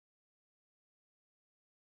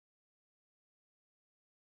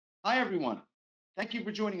Hi, everyone. Thank you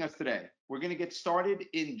for joining us today. We're going to get started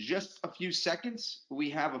in just a few seconds.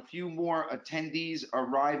 We have a few more attendees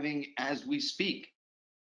arriving as we speak.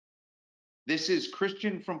 This is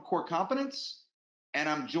Christian from Korcomptenz, and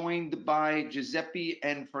I'm joined by Giuseppe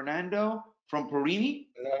and Fernando from Porini.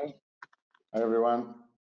 Hello. Hi, everyone.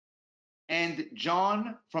 And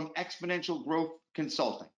John from Exponential Growth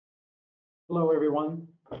Consulting. Hello, everyone.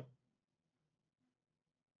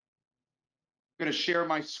 I'm going to share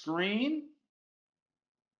my screen,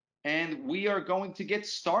 and we are going to get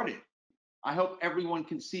started. I hope everyone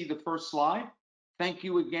can see the first slide. Thank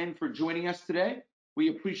you again for joining us today. We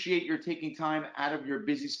appreciate your taking time out of your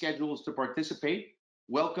busy schedules to participate.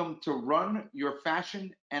 Welcome to Run Your Fashion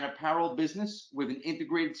and Apparel Business with an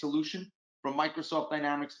integrated solution from Microsoft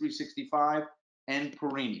Dynamics 365 and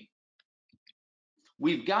Porini.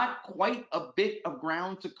 We've got quite a bit of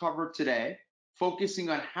ground to cover today, focusing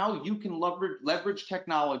on how you can leverage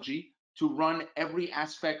technology to run every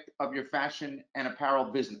aspect of your fashion and apparel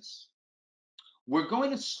business. We're going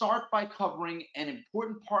to start by covering an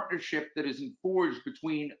important partnership that is forged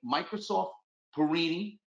between Microsoft,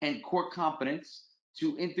 Porini, and Korcomptenz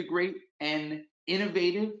to integrate an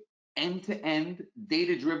innovative end-to-end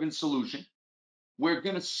data-driven solution. We're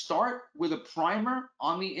going to start with a primer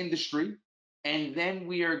on the industry, and then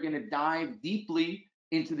we are going to dive deeply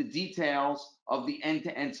into the details of the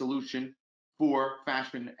end-to-end solution for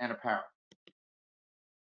fashion and apparel.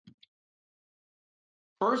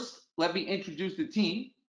 First, let me introduce the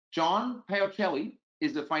team. John Paolicelli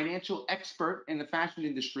is a financial expert in the fashion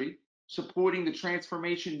industry, supporting the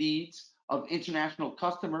transformation needs of international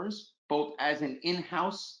customers, both as an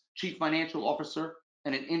in-house chief financial officer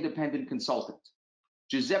and an independent consultant.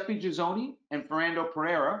 Giuseppe Gizzoni and Fernando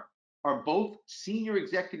Pereira are both senior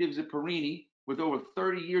executives at Porini with over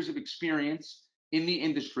 30 years of experience in the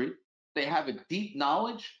industry. They have a deep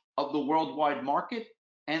knowledge of the worldwide market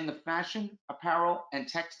and the fashion, apparel, and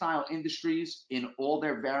textile industries in all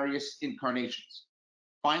their various incarnations.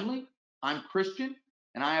 Finally, I'm Christian,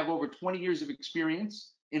 and I have over 20 years of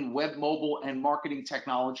experience in web, mobile, and marketing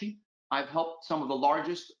technology. I've helped some of the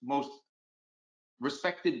largest, most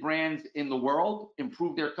respected brands in the world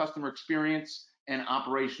improve their customer experience and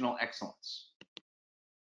operational excellence.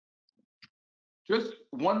 Just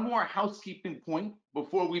one more housekeeping point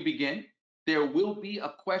before we begin. There will be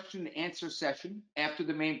a question and answer session after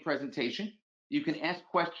the main presentation. You can ask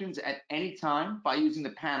questions at any time by using the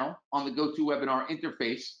panel on the GoToWebinar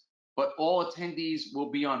interface, but all attendees will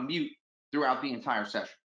be on mute throughout the entire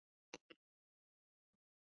session.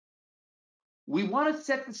 We want to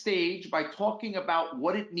set the stage by talking about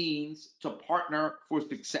what it means to partner for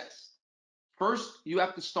success. First, you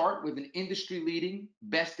have to start with an industry-leading,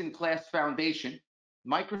 best-in-class foundation.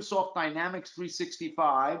 Microsoft Dynamics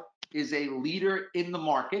 365 is a leader in the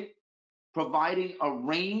market, providing a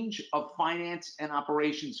range of finance and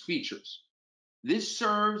operations features. This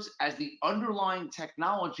serves as the underlying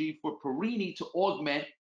technology for Porini to augment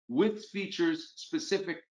with features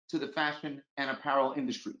specific to the fashion and apparel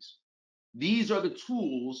industries. These are the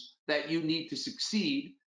tools that you need to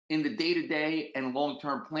succeed in the day-to-day and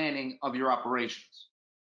long-term planning of your operations.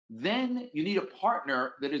 Then you need a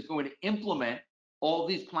partner that is going to implement all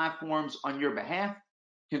these platforms on your behalf,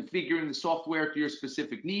 configuring the software to your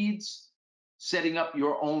specific needs, setting up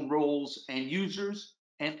your own roles and users,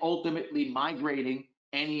 and ultimately migrating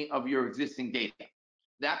any of your existing data.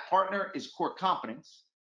 That partner is Korcomptenz.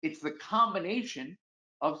 It's the combination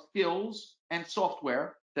of skills and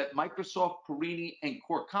software that Microsoft, Porini, and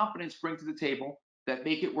Korcomptenz bring to the table that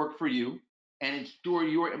make it work for you and ensure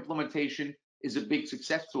your implementation is a big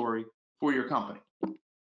success story for your company.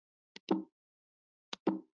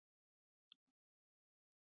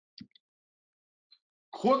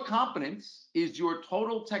 Korcomptenz is your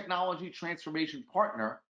total technology transformation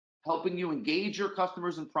partner, helping you engage your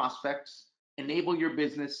customers and prospects, enable your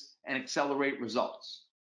business, and accelerate results.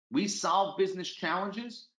 We solve business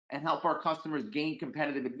challenges and help our customers gain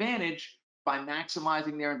competitive advantage by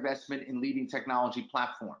maximizing their investment in leading technology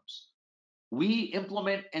platforms. We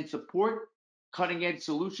implement and support cutting-edge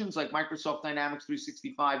solutions like Microsoft Dynamics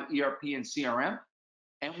 365, ERP, and CRM,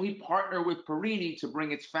 and we partner with Porini to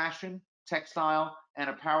bring its fashion, textile, and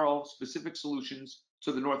apparel specific solutions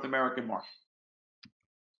to the North American market.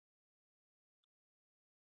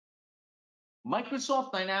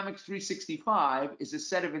 Microsoft Dynamics 365 is a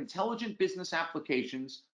set of intelligent business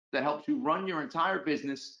applications that helps you run your entire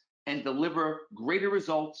business and deliver greater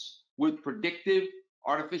results with predictive,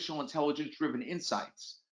 artificial intelligence-driven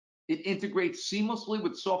insights. It integrates seamlessly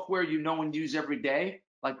with software you know and use every day,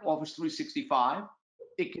 like Office 365.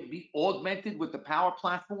 It can be augmented with the Power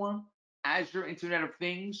Platform, Azure Internet of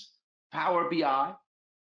Things, Power BI,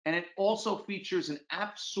 and it also features an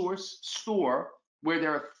app source store where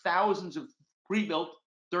there are thousands of pre-built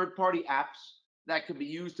third-party apps that can be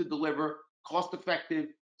used to deliver cost-effective,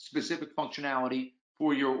 specific functionality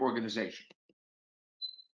for your organization.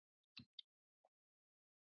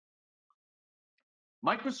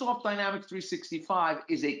 Microsoft Dynamics 365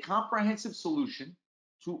 is a comprehensive solution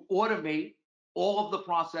to automate all of the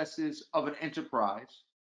processes of an enterprise,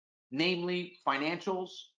 namely financials,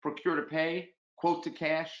 procure to pay, quote to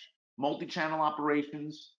cash, multi-channel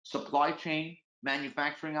operations, supply chain,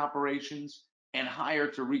 manufacturing operations, and hire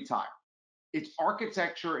to retire. Its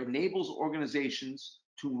architecture enables organizations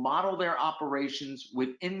to model their operations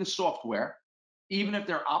within the software, even if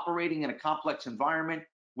they're operating in a complex environment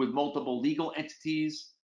with multiple legal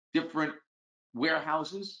entities, different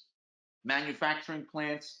warehouses, manufacturing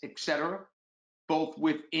plants, etc., both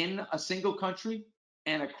within a single country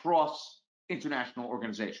and across international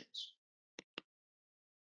organizations.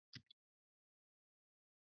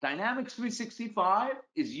 Dynamics 365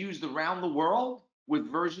 is used around the world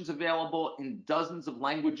with versions available in dozens of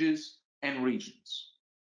languages and regions.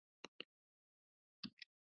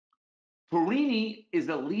 Porini is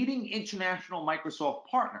a leading international Microsoft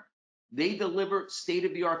partner. They deliver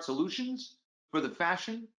state-of-the-art solutions for the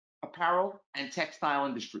fashion, apparel, and textile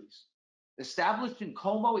industries. Established in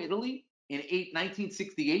Como, Italy in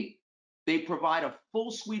 1968, they provide a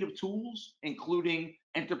full suite of tools, including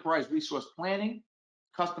enterprise resource planning,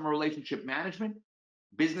 customer relationship management,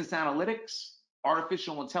 business analytics,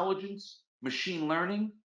 artificial intelligence, machine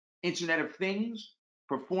learning, Internet of Things,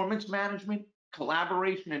 performance management,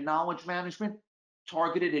 collaboration and knowledge management,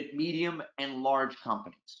 targeted at medium and large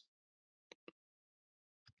companies.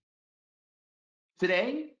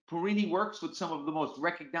 Today, Porini works with some of the most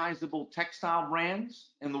recognizable textile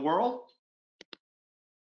brands in the world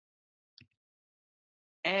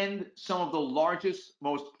and some of the largest,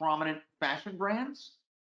 most prominent fashion brands,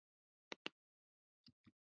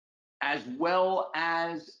 as well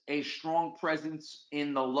as a strong presence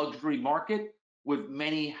in the luxury market with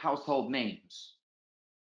many household names.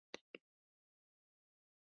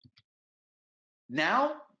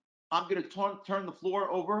 Now, I'm going to turn the floor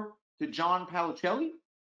over to John Paolicelli,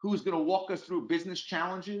 who's going to walk us through business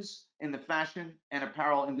challenges in the fashion and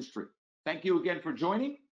apparel industry. Thank you again for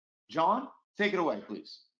joining. John, take it away,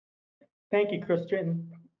 please. Thank you, Christian.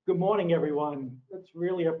 Good morning, everyone. It's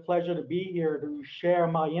really a pleasure to be here to share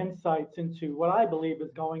my insights into what I believe is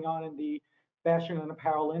going on in the fashion and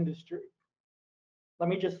apparel industry. Let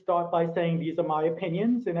me just start by saying these are my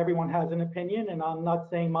opinions, and everyone has an opinion, and I'm not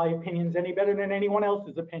saying my opinion's any better than anyone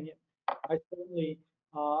else's opinion. I certainly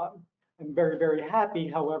am very, very happy,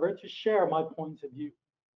 however, to share my points of view.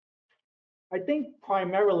 I think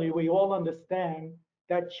primarily we all understand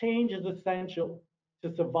that change is essential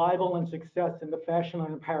to survival and success in the fashion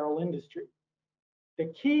and apparel industry.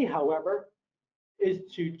 The key, however,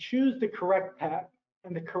 is to choose the correct path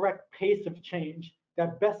and the correct pace of change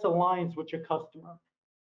that best aligns with your customer.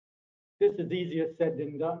 This is easier said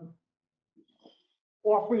than done.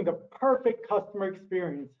 Offering the perfect customer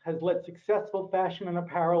experience has led successful fashion and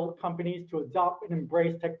apparel companies to adopt and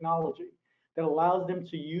embrace technology that allows them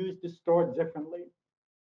to use the store differently.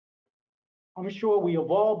 I'm sure we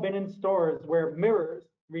have all been in stores where mirrors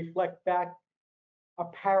reflect back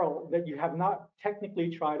apparel that you have not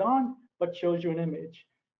technically tried on, but shows you an image.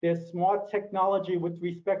 There's smart technology with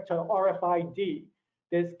respect to RFID.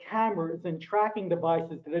 There's cameras and tracking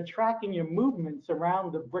devices that are tracking your movements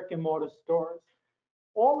around the brick and mortar stores.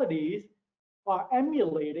 All of these are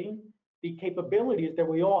emulating the capabilities that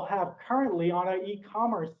we all have currently on our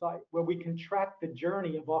e-commerce site, where we can track the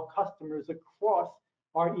journey of our customers across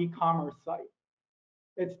our e-commerce site.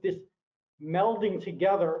 It's this melding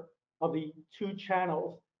together of the two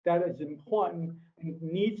channels that is important and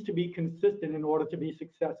needs to be consistent in order to be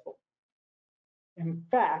successful. In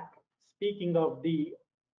fact, speaking of the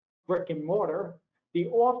brick and mortar, the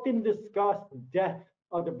often discussed death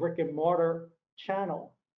of the brick and mortar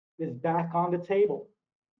channel is back on the table.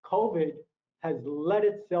 COVID has led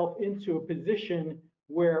itself into a position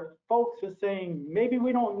where folks are saying, maybe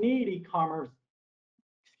we don't need e-commerce,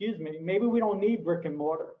 maybe we don't need brick and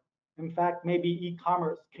mortar. In fact, maybe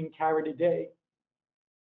e-commerce can carry the day.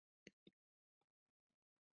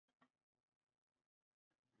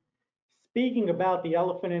 Speaking about the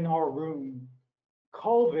elephant in our room,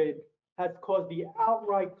 COVID has caused the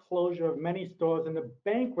outright closure of many stores and the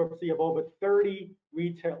bankruptcy of over 30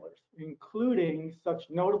 retailers, including such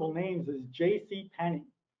notable names as JCPenney,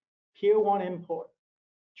 Pier 1 Import,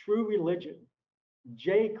 True Religion,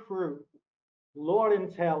 J. Crew,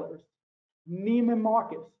 Lord & Taylor's, Neiman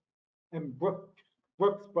Marcus, and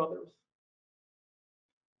Brooks Brothers.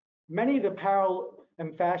 Many of the apparel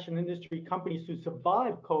and fashion industry companies who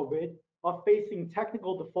survived COVID are facing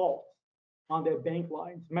technical defaults on their bank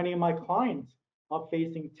lines. Many of my clients are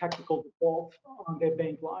facing technical defaults on their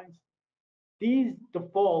bank lines. These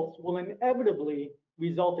defaults will inevitably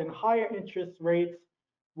result in higher interest rates,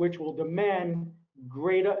 which will demand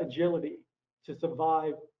greater agility to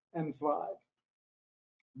survive and thrive.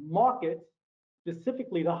 Markets,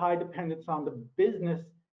 specifically the high dependence on the businesses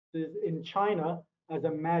in China as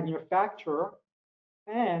a manufacturer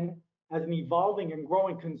and as an evolving and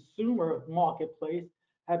growing consumer marketplace,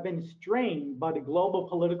 have been strained by the global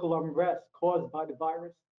political unrest caused by the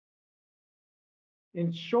virus.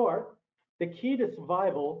 In short, the key to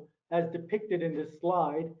survival, as depicted in this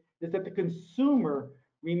slide, is that the consumer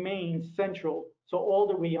remains central to all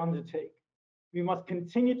that we undertake. We must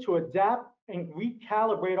continue to adapt and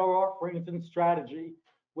recalibrate our offerings and strategy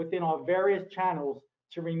within our various channels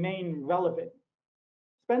to remain relevant.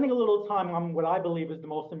 Spending a little time on what I believe is the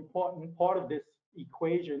most important part of this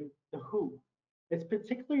equation, the who. It's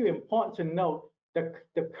particularly important to note that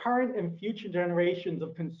the current and future generations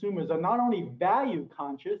of consumers are not only value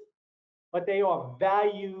conscious, but they are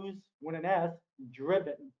values, with an S,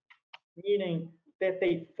 driven, meaning that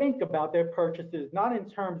they think about their purchases not in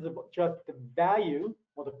terms of just the value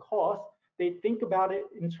or the cost, they think about it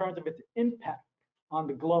in terms of its impact on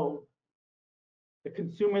the globe. The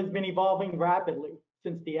consumer has been evolving rapidly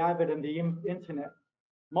since the advent of the internet,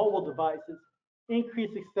 mobile devices,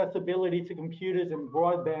 increased accessibility to computers and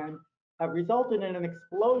broadband have resulted in an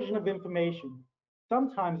explosion of information,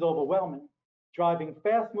 sometimes overwhelming, driving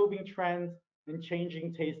fast-moving trends and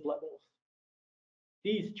changing taste levels.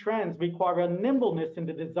 These trends require a nimbleness in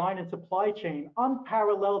the design and supply chain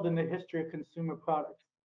unparalleled in the history of consumer products.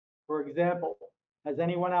 For example, has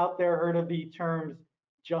anyone out there heard of the terms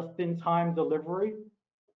just-in-time delivery?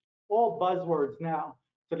 All buzzwords now,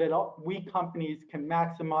 so that we companies can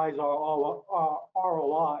maximize our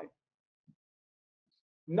ROI.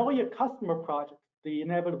 Know your customer projects, the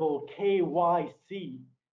inevitable KYC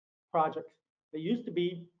projects. They used to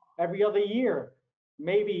be every other year,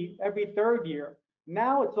 maybe every third year.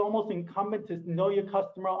 Now it's almost incumbent to know your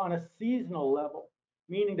customer on a seasonal level,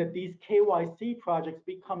 meaning that these KYC projects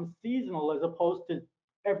become seasonal as opposed to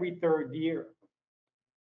every third year.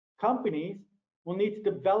 Companies will need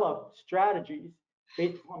to develop strategies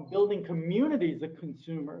based on building communities of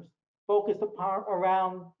consumers focused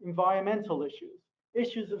around environmental issues,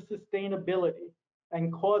 issues of sustainability,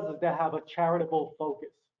 and causes that have a charitable focus.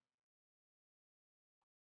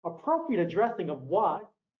 Appropriate addressing of what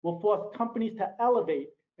will force companies to elevate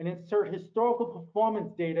and insert historical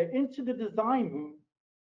performance data into the design room.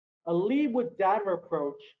 A lead with data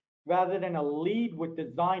approach rather than a lead with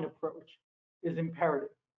design approach is imperative.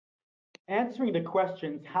 Answering the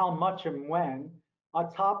questions how much and when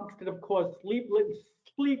are topics that have caused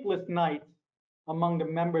sleepless nights among the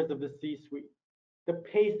members of the C-suite. The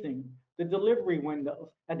pacing, the delivery windows,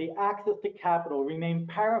 and the access to capital remain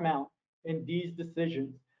paramount in these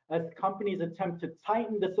decisions as companies attempt to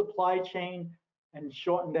tighten the supply chain and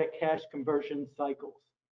shorten their cash conversion cycles.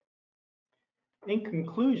 In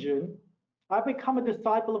conclusion, I've become a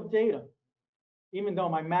disciple of data, even though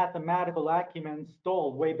my mathematical acumen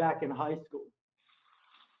stalled way back in high school.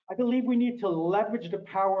 I believe we need to leverage the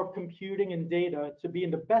power of computing and data to be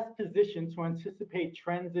in the best position to anticipate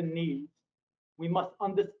trends and needs. We must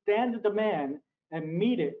understand the demand and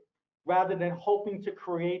meet it rather than hoping to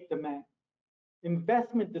create demand.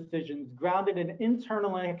 Investment decisions grounded in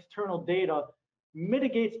internal and external data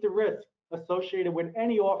mitigates the risk associated with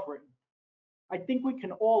any offering. I think we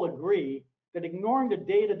can all agree that ignoring the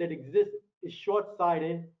data that exists is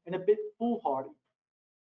short-sighted and a bit foolhardy.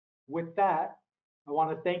 With that, I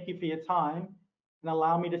want to thank you for your time and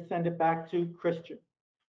allow me to send it back to Christian.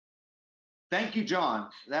 Thank you, John.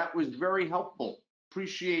 That was very helpful.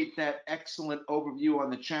 Appreciate that excellent overview on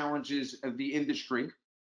the challenges of the industry.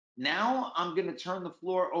 Now I'm going to turn the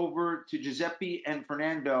floor over to Giuseppe and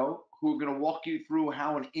Fernando, who are going to walk you through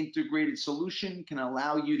how an integrated solution can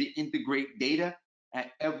allow you to integrate data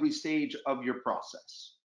at every stage of your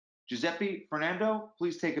process. Giuseppe, Fernando,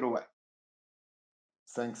 please take it away.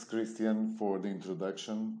 Thanks, Christian, for the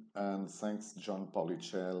introduction, and thanks, John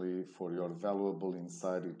Paolicelli, for your valuable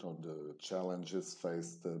insight into the challenges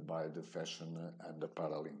faced by the fashion and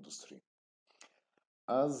apparel industry.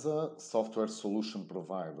 As software solution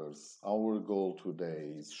providers, our goal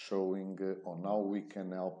today is showing on how we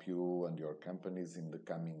can help you and your companies in the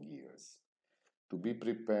coming years to be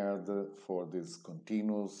prepared for these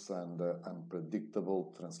continuous and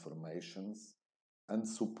unpredictable transformations and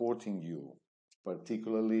supporting you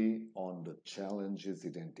particularly on the challenges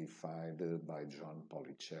identified by John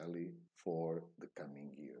Paolicelli for the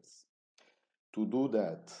coming years. To do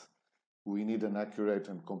that, we need an accurate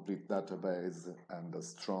and complete database and a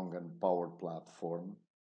strong and powered platform,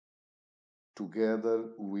 together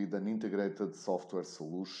with an integrated software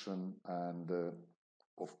solution and,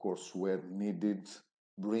 of course, where needed,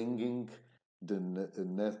 bringing the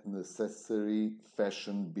necessary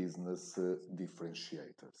fashion business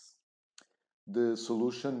differentiators. The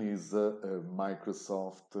solution is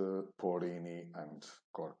Microsoft, Porini, and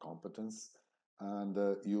Korcomptenz, and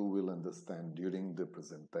you will understand during the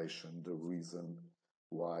presentation the reason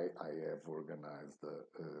why I have organized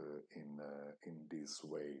in this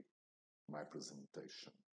way my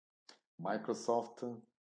presentation. Microsoft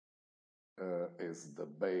is the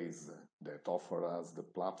base that offers us the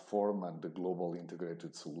platform and the global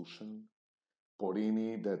integrated solution.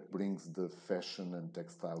 Porini that brings the fashion and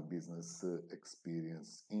textile business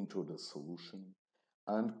experience into the solution,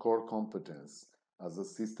 and Korcomptenz as a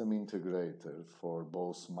system integrator for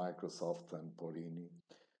both Microsoft and Porini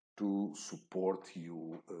to support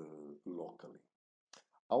you locally.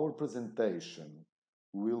 Our presentation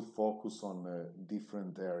will focus on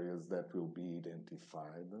different areas that will be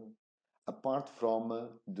identified, apart from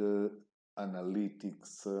the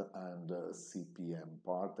analytics and CPM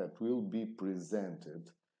part that will be presented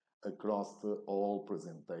across all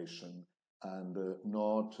presentation and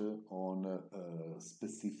not on a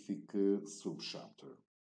specific subchapter.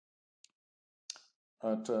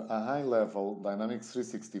 At a high level, Dynamics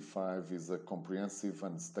 365 is a comprehensive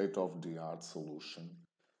and state-of-the-art solution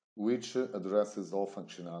which addresses all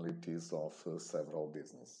functionalities of several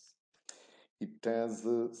businesses. It has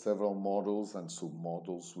several modules and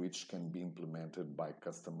sub-modules which can be implemented by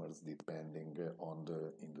customers depending on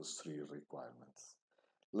the industry requirements.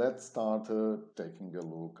 Let's start taking a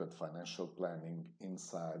look at financial planning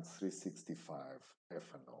inside 365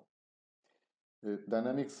 F&O.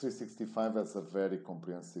 Dynamics 365 has a very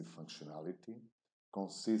comprehensive functionality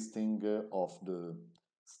consisting of the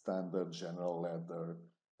standard general ledger,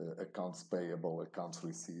 accounts payable, accounts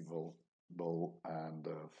receivable, and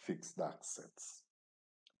fixed assets.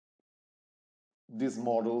 These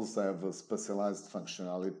models have specialized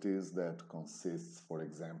functionalities that consist, for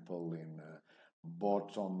example, in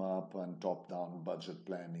bottom-up and top-down budget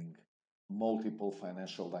planning, multiple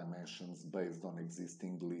financial dimensions based on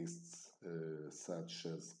existing lists such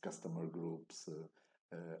as customer groups,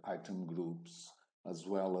 item groups, as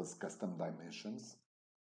well as custom dimensions,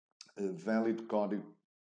 valid code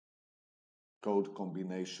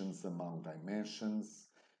combinations among dimensions,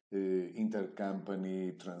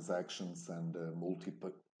 intercompany transactions and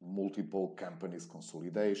multiple companies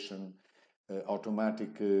consolidation,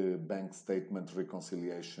 automatic bank statement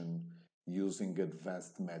reconciliation using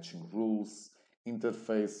advanced matching rules,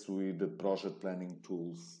 interface with the project planning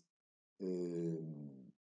tools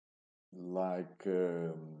like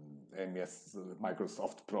MES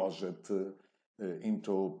Microsoft Project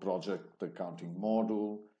into project accounting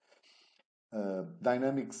module.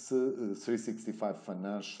 Dynamics 365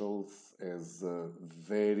 Financials has a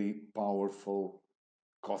very powerful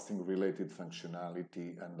costing related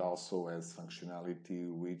functionality and also has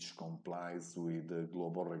functionality which complies with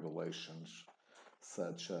global regulations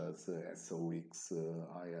such as SOX,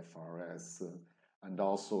 IFRS, and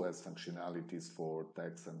also has functionalities for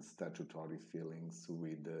tax and statutory filings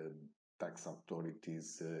with tax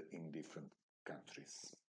authorities in different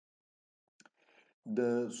countries.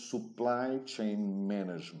 The supply chain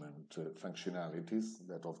management functionalities,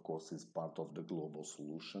 that of course is part of the global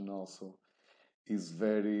solution also, is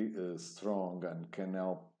very strong and can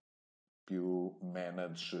help you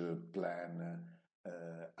manage, plan,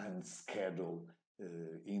 and schedule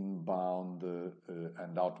inbound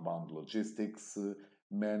and outbound logistics,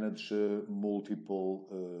 manage multiple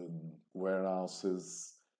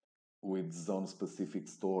warehouses with zone-specific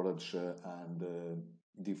storage and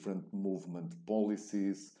different movement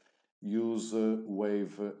policies, use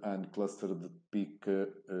wave and clustered peak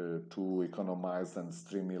to economize and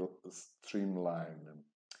streamline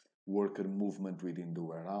worker movement within the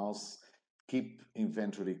warehouse, keep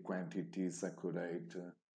inventory quantities accurate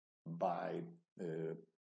by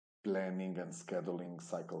planning and scheduling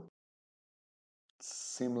cycle,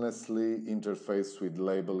 seamlessly interface with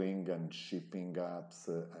labeling and shipping apps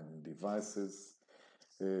and devices.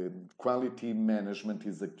 Quality management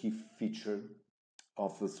is a key feature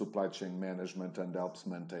of the supply chain management and helps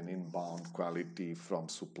maintain inbound quality from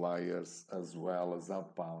suppliers as well as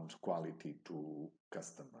outbound quality to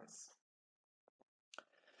customers.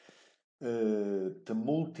 The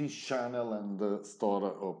multi-channel and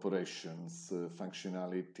store operations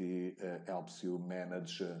functionality helps you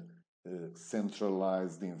manage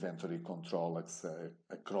centralized inventory control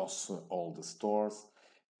across all the stores,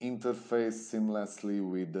 interface seamlessly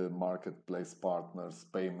with the marketplace partners,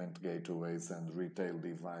 payment gateways, and retail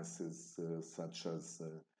devices such as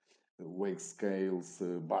weight scales,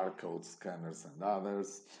 barcode scanners, and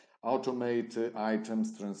others, automate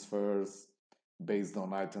items transfers based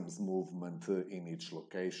on items movement in each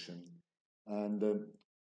location, and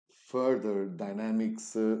further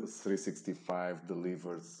Dynamics 365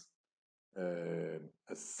 delivers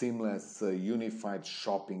a seamless unified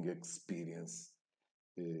shopping experience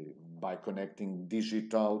uh, by connecting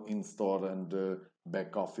digital in-store and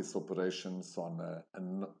back office operations on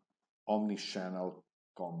an omni-channel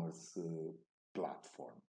commerce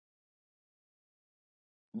platform.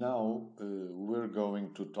 Now we're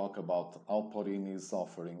going to talk about how Porini's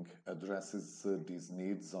offering addresses these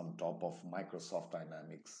needs on top of Microsoft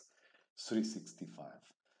Dynamics 365.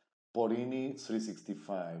 Porini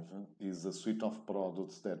 365 is a suite of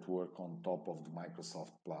products that work on top of the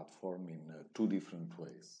Microsoft platform in two different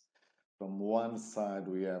ways. From one side,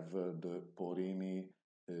 we have the Porini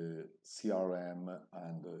CRM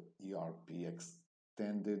and ERP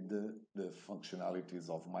extended the functionalities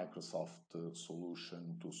of Microsoft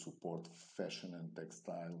solution to support fashion and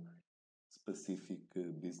textile specific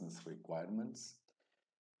business requirements.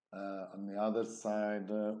 On the other side,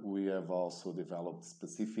 we have also developed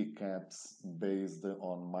specific apps based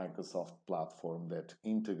on Microsoft platform that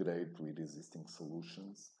integrate with existing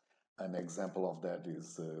solutions. An example of that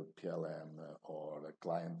is PLM or a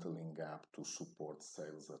clienteling app to support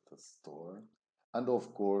sales at a store. And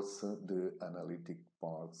of course, the analytic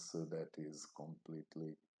parts that is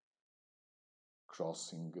completely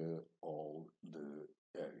crossing all the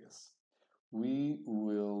areas. We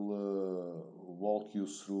will walk you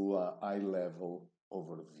through a high-level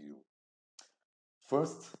overview.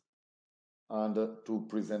 First, and to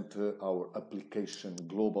present our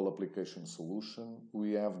global application solution,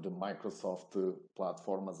 we have the Microsoft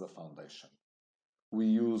platform as a foundation. We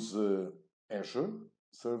use Azure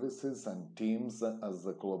services and Teams as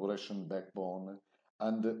a collaboration backbone,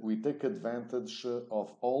 and we take advantage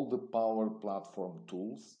of all the Power Platform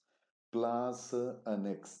tools, plus an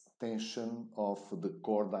extension of the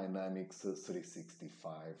core Dynamics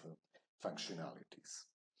 365 functionalities.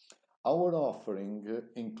 Our offering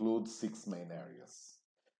includes six main areas.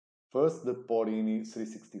 First, the Porini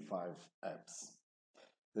 365 apps.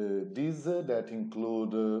 These that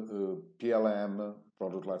include PLM,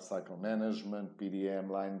 Product Lifecycle Management, PDM,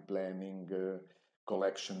 line planning,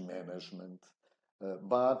 collection management.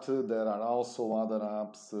 But there are also other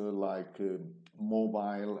apps like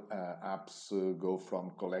mobile apps go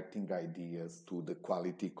from collecting ideas to the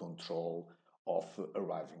quality control of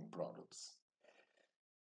arriving products.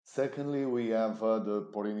 Secondly, we have the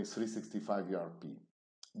Porini 365 ERP.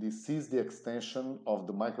 This is the extension of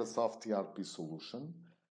the Microsoft ERP solution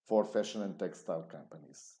for fashion and textile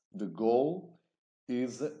companies. The goal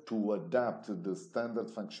is to adapt the standard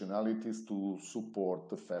functionalities to support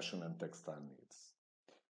the fashion and textile needs.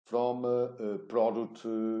 From product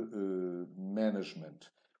management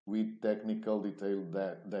with technical detailed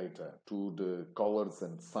data to the colors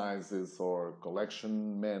and sizes or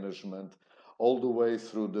collection management, all the way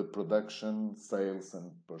through the production, sales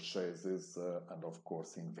and purchases, and of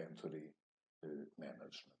course inventory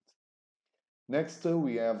management. Next,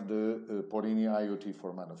 we have the Porini IoT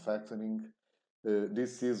for manufacturing.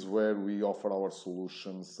 This is where we offer our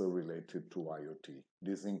solutions related to IoT.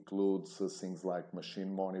 This includes things like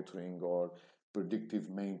machine monitoring or predictive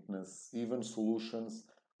maintenance, even solutions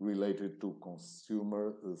related to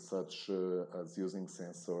consumer, such as using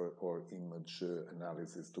sensor or image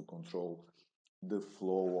analysis to control the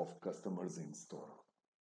flow of customers in store.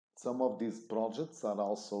 Some of these projects are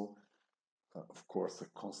also of course,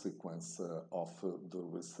 a consequence of the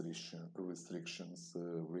restrictions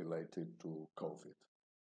related to COVID.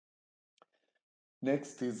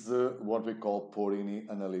 Next is what we call Porini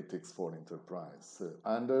Analytics for Enterprise.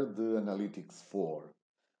 Under the Analytics 4,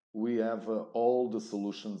 we have all the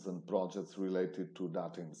solutions and projects related to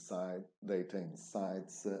data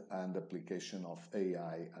insights and application of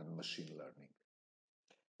AI and machine learning.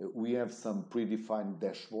 We have some predefined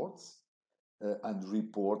dashboards and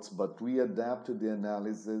reports, but we adapt the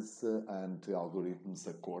analysis and the algorithms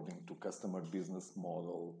according to customer business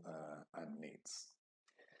model and needs.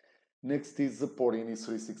 Next is the Porini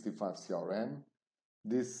 365 CRM.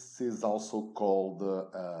 This is also called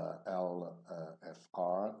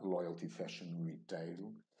LFR, Loyalty Fashion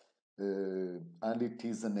Retail. and it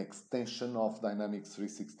is an extension of Dynamics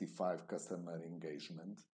 365 customer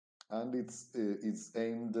engagement. And it's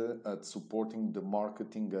aimed at supporting the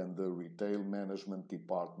marketing and the retail management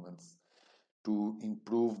departments to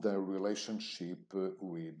improve their relationship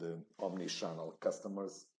with omni-channel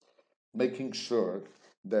customers, making sure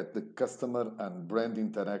that the customer and brand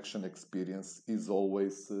interaction experience is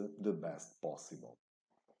always the best possible.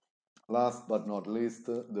 Last but not least,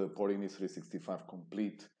 the Porini 365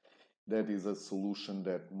 Complete. That is a solution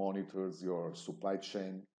that monitors your supply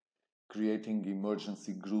chain, creating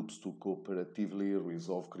emergency groups to cooperatively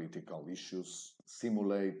resolve critical issues,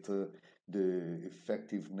 simulate the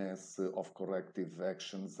effectiveness of corrective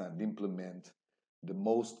actions, and implement the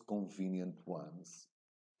most convenient ones.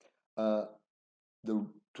 Uh, the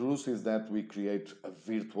truth is that we create a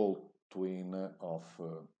virtual twin of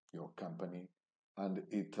your company, and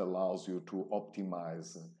it allows you to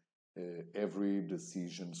optimize every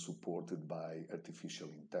decision supported by artificial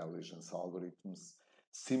intelligence algorithms,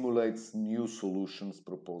 simulates new solutions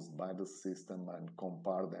proposed by the system, and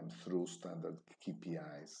compare them through standard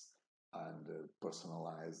KPIs and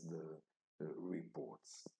personalized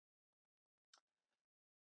reports.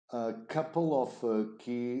 A couple of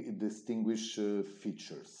key distinguished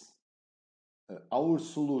features. Our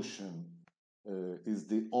solution is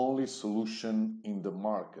the only solution in the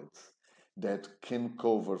market that can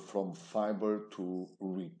cover from fiber to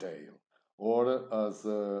retail, or as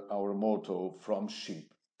our motto, from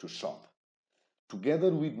ship to shop.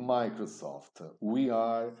 Together with Microsoft, we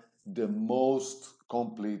are the most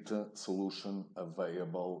complete solution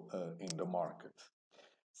available in the market.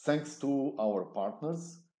 Thanks to our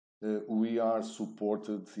partners, we are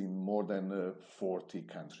supported in more than 40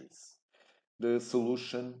 countries. The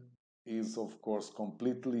solution is, of course,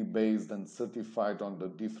 completely based and certified on the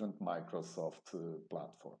different Microsoft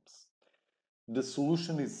platforms. The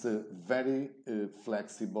solution is very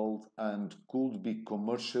flexible and could be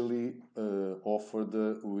commercially offered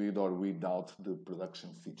with or without the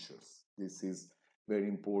production features. This is very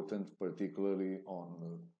important, particularly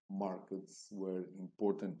on markets where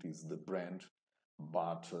important is the brand,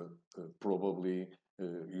 but probably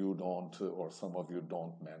you don't, or some of you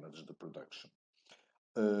don't manage the production.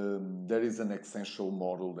 There is an essential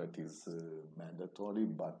model that is mandatory,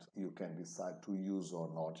 but you can decide to use or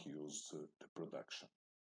not use the production.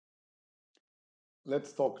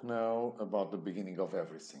 Let's talk now about the beginning of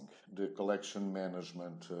everything, the collection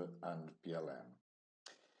management and PLM.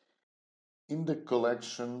 In the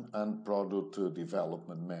collection and product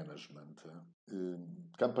development management,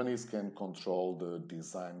 companies can control the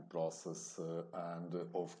design process and,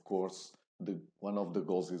 of course, one of the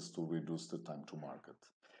goals is to reduce the time to market.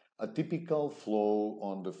 A typical flow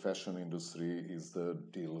on the fashion industry is the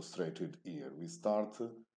illustrated here. We start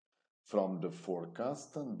from the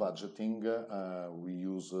forecast and budgeting. We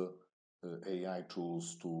use AI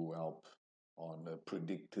tools to help on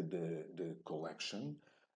predict the collection.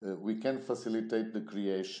 We can facilitate the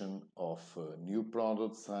creation of new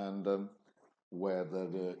products, and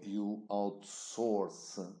whether you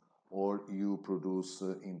outsource or you produce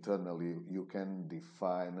internally, you can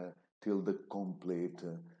define till the complete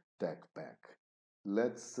tech pack.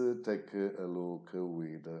 Let's take a look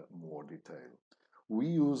with more detail. We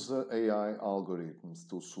use AI algorithms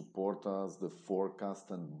to support us the forecast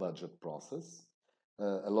and budget process,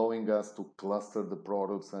 allowing us to cluster the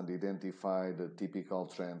products and identify the typical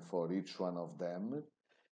trend for each one of them,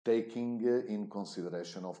 taking in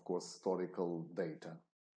consideration, of course, historical data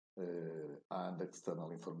and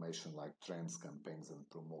external information like trends, campaigns, and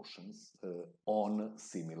promotions on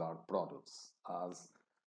similar products. As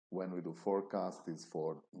when we do forecast, is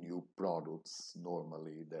for new products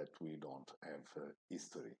normally that we don't have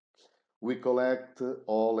history. We collect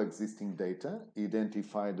all existing data,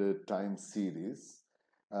 identify the time series,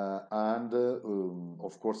 and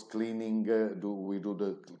of course we do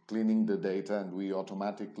the cleaning the data, and we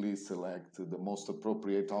automatically select the most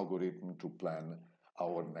appropriate algorithm to plan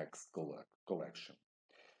our next collection.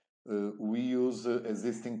 We use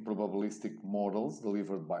existing probabilistic models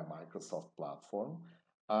delivered by Microsoft platform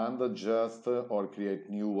and adjust or create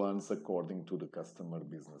new ones according to the customer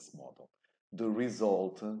business model. The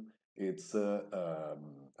result, it's a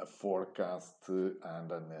forecast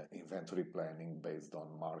and an inventory planning based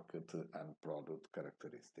on market and product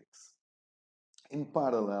characteristics. In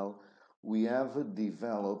parallel, we have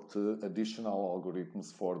developed additional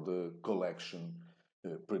algorithms for the collection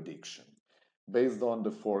prediction based on the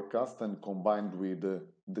forecast and combined with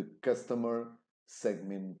the customer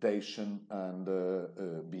segmentation and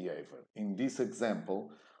behavior. In this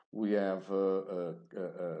example, we have a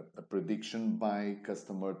prediction by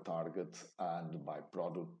customer target and by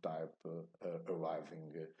product type,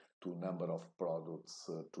 arriving to number of products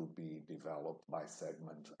to be developed by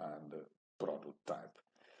segment and product type.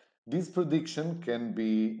 This prediction can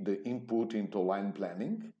be the input into line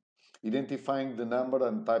planning, identifying the number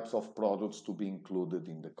and types of products to be included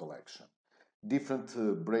in the collection. Different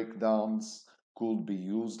breakdowns could be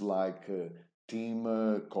used like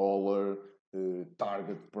theme, color,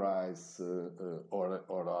 target price,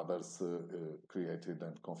 or others created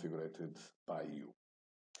and configured by you.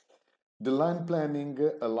 The line planning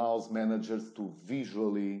allows managers to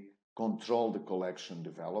visually control the collection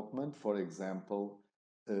development. For example,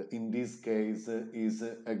 in this case, is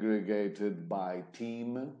aggregated by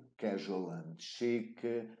theme, casual and chic,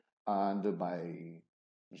 and by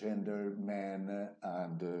gender, man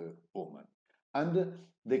and woman. And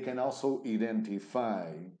they can also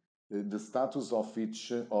identify the status of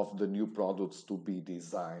each of the new products to be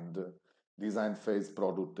designed, design phase,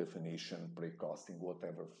 product definition, pre-costing,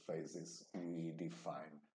 whatever phases we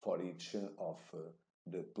define for each of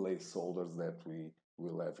the placeholders that we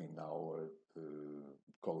will have in our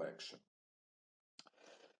collection.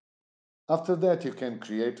 After that, you can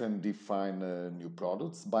create and define new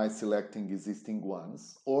products by selecting existing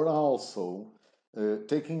ones, or also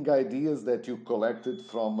taking ideas that you collected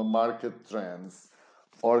from market trends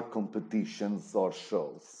or competitions or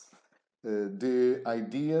shows. The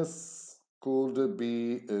ideas could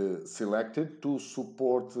be selected to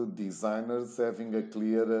support designers having a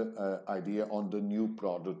clear idea on the new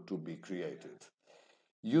product to be created.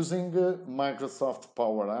 Using Microsoft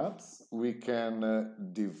Power Apps, we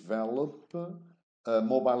can develop a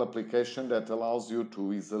mobile application that allows you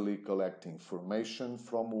to easily collect information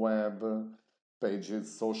from web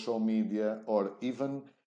pages, social media, or even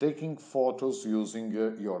taking photos using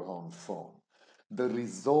your own phone. The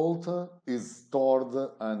result is stored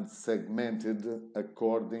and segmented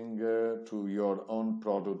according to your own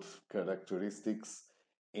product characteristics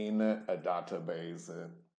in a database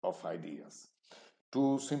of ideas.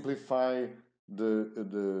 To simplify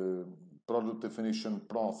the product definition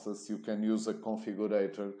process, you can use a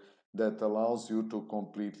configurator that allows you to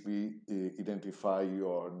completely identify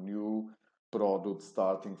your new product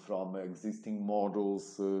starting from existing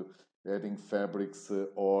models, adding fabrics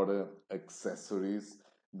or accessories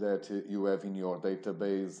that you have in your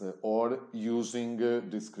database, or using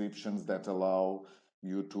descriptions that allow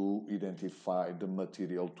you to identify the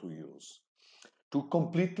material to use. To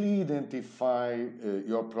completely identify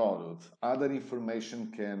your product, other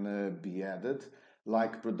information can be added,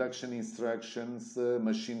 like production instructions,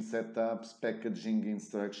 machine setups, packaging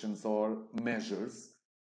instructions, or measures,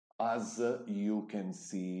 as you can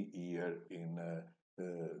see here in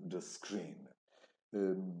the screen.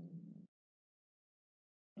 Um,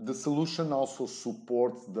 the solution also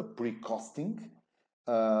supports the pre-costing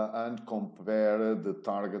and compare the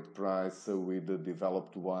target price with the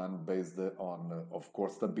developed one based on, of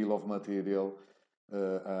course, the bill of material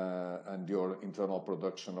and your internal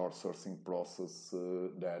production or sourcing process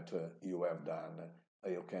that you have done.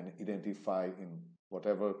 You can identify in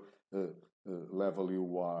whatever level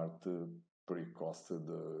you are to pre-cost of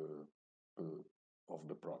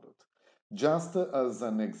the product. Just as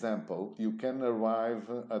an example, you can arrive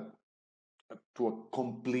at to a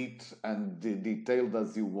complete and detailed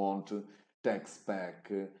as you want tech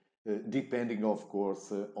spec, depending, of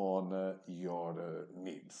course, on your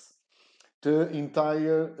needs. The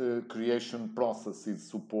entire creation process is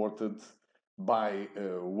supported by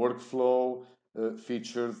workflow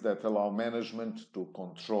features that allow management to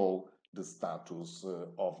control the status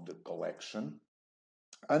of the collection.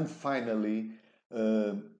 And finally,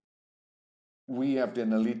 uh, we have the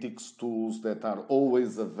analytics tools that are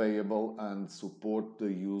always available and support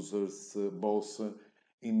the users both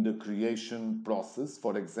in the creation process,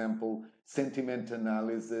 for example, sentiment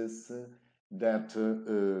analysis that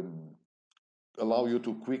allow you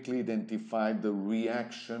to quickly identify the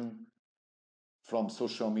reaction from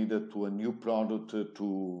social media to a new product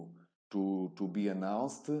to be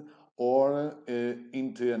announced, or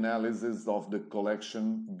into analysis of the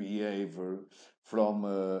collection behavior from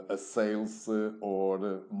a sales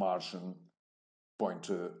or margin point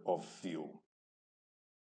of view.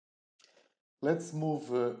 Let's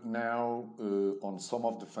move now on some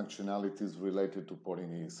of the functionalities related to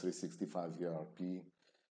Porini 365 ERP,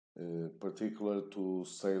 particular to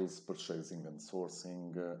sales, purchasing and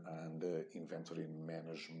sourcing, and inventory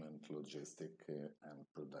management, logistic and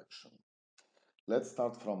production. Let's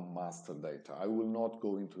start from master data. I will not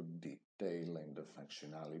go into detail in the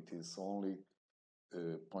functionalities, only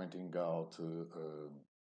pointing out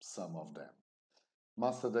some of them.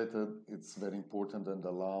 Master data, it's very important and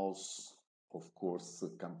allows, of course,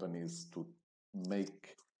 companies to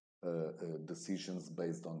make decisions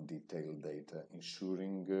based on detailed data,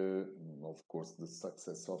 ensuring, of course, the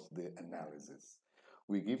success of the analysis.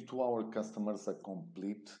 We give to our customers a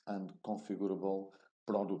complete and configurable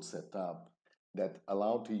product setup that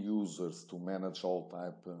allow the users to manage all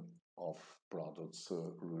type of products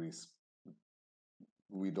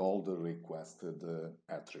with all the requested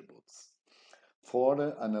attributes. For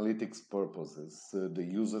analytics purposes, the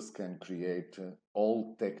users can create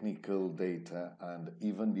all technical data and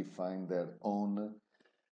even define their own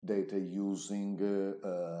data using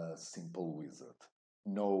a simple wizard.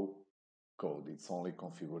 No code, it's only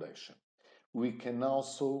configuration. We can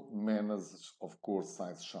also manage, of course,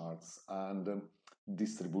 size charts and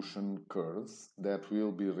distribution curves that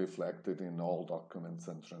will be reflected in all documents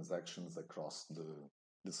and transactions across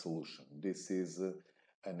the solution. This is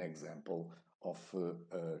an example of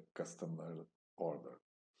a customer order.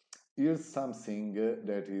 Here's something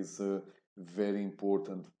that is very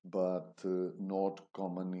important but not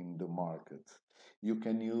common in the market. You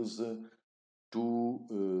can use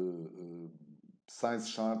two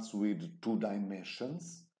size charts with two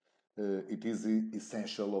dimensions. It is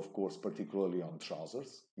essential, of course, particularly on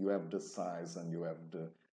trousers. You have the size and you have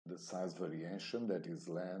the size variation that is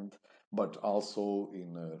length, but also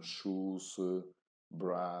in shoes,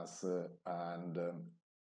 bras, and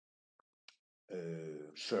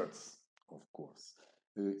shirts, of course.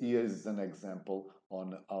 Here is an example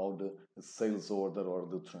on how the sales order or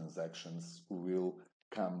the transactions will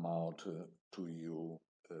come out to you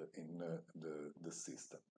in the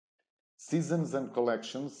system. Seasons and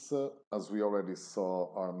collections, as we already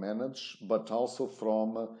saw, are managed, but also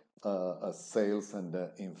from a sales and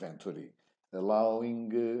inventory, allowing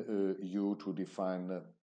you to define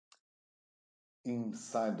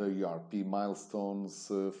inside the ERP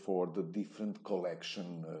milestones for the different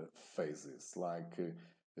collection phases, like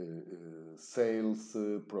sales,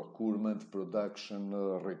 procurement, production,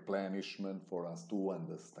 replenishment, for us to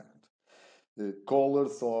understand.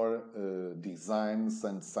 Colors or designs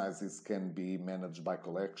and sizes can be managed by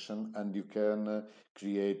collection, and you can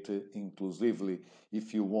create inclusively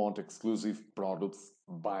if you want exclusive products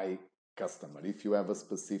by customer. If you have a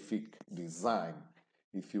specific design,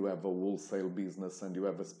 if you have a wholesale business and you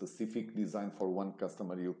have a specific design for one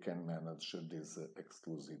customer, you can manage this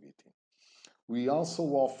exclusivity. We also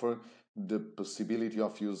offer the possibility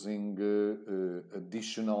of using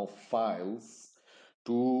additional files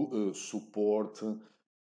to support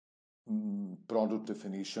product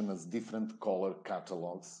definition as different color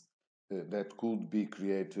catalogs that could be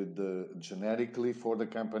created generically for the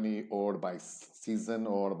company or by season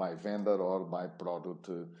or by vendor or by product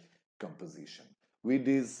composition. With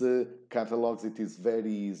these catalogs, it is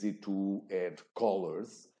very easy to add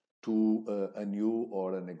colors to a new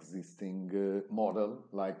or an existing model,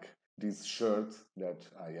 like this shirt that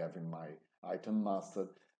I have in my item master.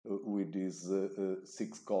 With these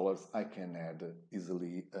 6 colors, I can add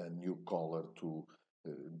easily a new color to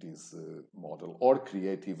this model, or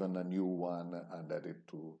create even a new one and add it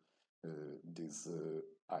to this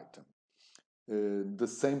item. The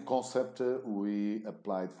same concept we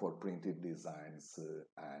applied for printed designs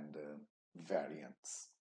and variants.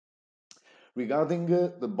 Regarding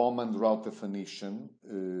the BOM and route definition,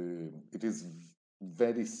 it is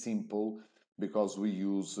very simple because we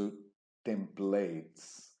use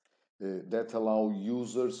templates that allow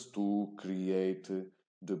users to create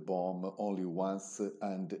the BOM only once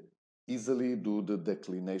and easily do the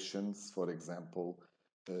declinations, for example,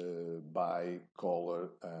 by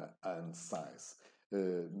color and size.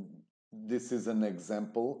 This is an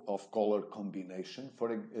example of color combination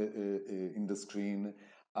for in the screen,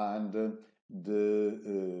 and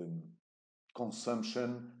the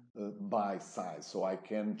consumption by size. So I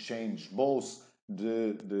can change both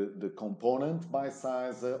the component by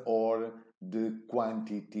size or the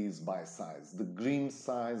quantities by size. The green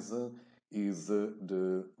size is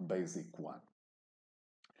the basic one.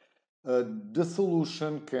 The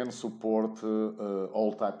solution can support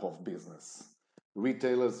all type of business: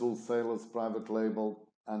 retailers, wholesalers, private label,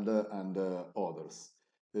 and others.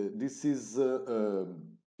 This is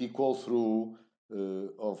equal through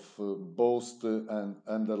of both and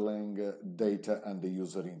underlying data and the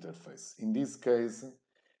user interface. In this case,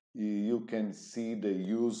 you can see the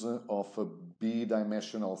use of a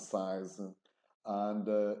bidimensional size and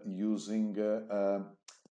using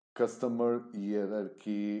customer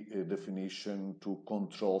hierarchy definition to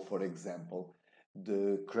control, for example,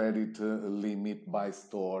 the credit limit by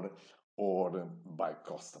store or by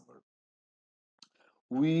customer.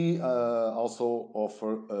 We also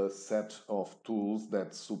offer a set of tools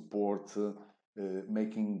that support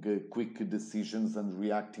making quick decisions and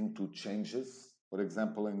reacting to changes. For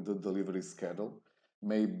example, in the delivery schedule,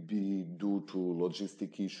 maybe due to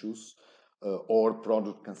logistic issues or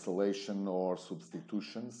product cancellation or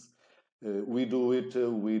substitutions. We do it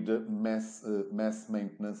with mass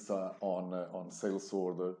maintenance on sales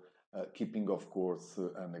order, keeping, of course,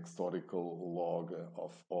 an historical log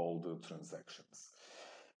of all the transactions.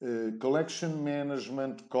 Collection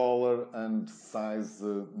management, color and size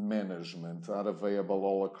management are available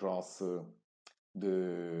all across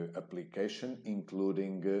the application,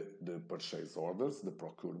 including the purchase orders, the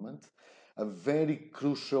procurement. A very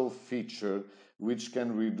crucial feature which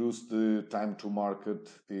can reduce the time to market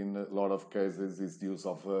in a lot of cases is the use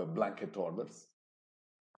of blanket orders.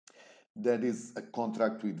 That is a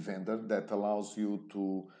contract with vendor that allows you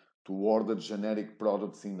to order generic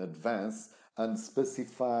products in advance and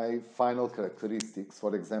specify final characteristics,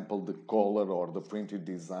 for example, the color or the printed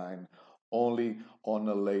design, only on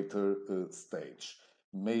a later stage.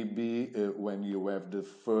 Maybe when you have the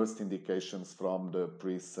first indications from the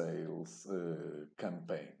pre-sales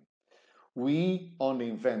campaign. We on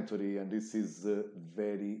inventory, and this is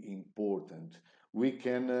very important, we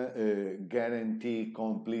can guarantee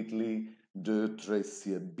completely the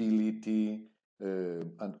traceability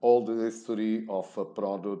and all the history of a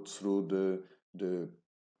product through the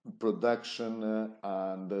production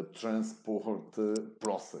and the transport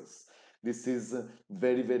process. This is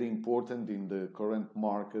very, very important in the current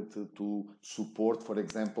market to support, for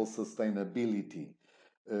example, sustainability.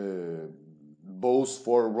 Uh, Both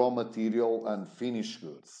for raw material and finished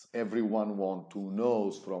goods. Everyone wants to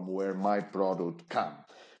know from where my product come.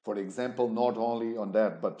 For example, not only on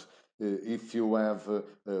that, but if you have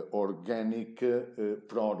organic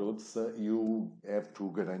products, you have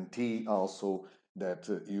to guarantee also that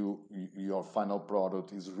your final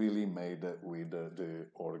product is really made with the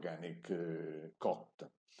organic cotton.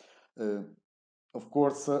 Uh, of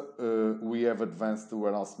course, we have advanced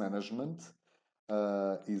warehouse management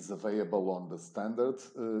is available on the standard,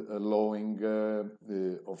 allowing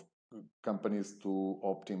of companies to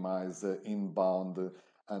optimize inbound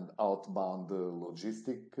and outbound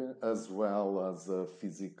logistic as well as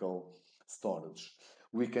physical storage.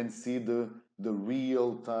 We can see the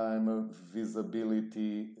real-time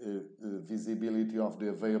visibility of the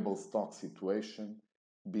available stock situation,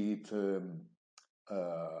 be it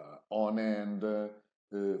on-hand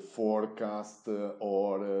forecast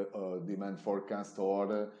or demand forecast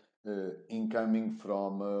or incoming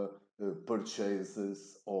from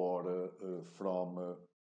purchases or from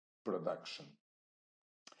production.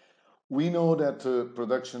 We know that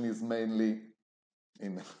production is mainly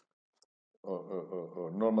in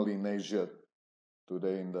or normally in Asia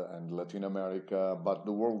today and Latin America, but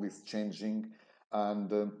the world is changing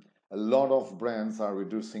and a lot of brands are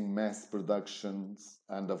reducing mass productions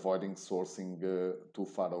and avoiding sourcing too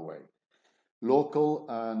far away. Local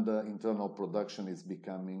and internal production is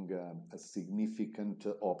becoming a significant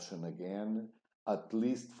option again, at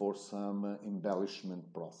least for some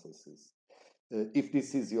embellishment processes. If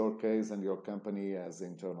this is your case and your company has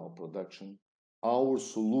internal production, our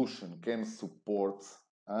solution can support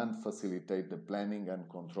and facilitate the planning and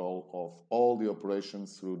control of all the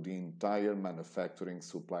operations through the entire manufacturing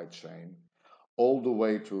supply chain, all the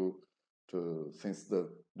way since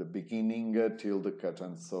the beginning till the cut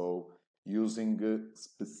and sew, using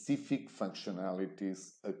specific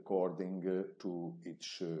functionalities according to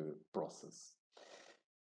each process.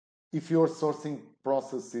 If your sourcing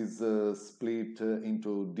process is split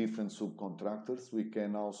into different subcontractors, we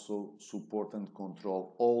can also support and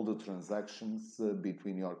control all the transactions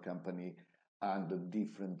between your company and the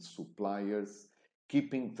different suppliers,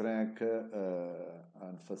 keeping track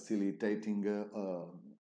and facilitating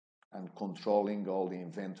and controlling all the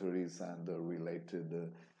inventories and the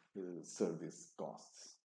related service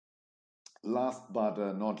costs. Last but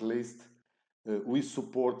not least, we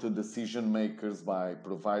support the decision makers by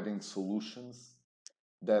providing solutions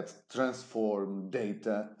that transform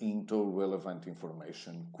data into relevant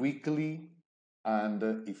information quickly and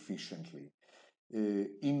efficiently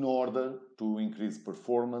in order to increase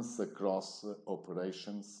performance across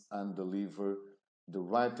operations and deliver the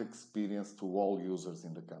right experience to all users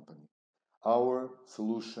in the company. Our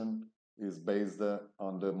solution is based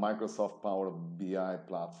on the Microsoft Power BI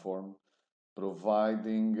platform,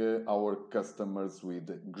 providing our customers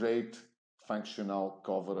with great functional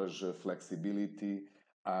coverage flexibility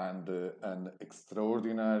and an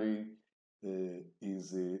extraordinary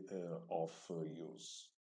easy of use.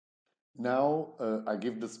 Now I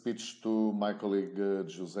give the speech to my colleague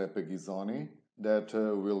Giuseppe Ghisoni that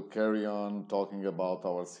will carry on talking about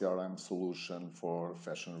our CRM solution for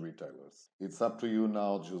fashion retailers. It's up to you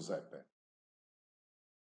now, Giuseppe.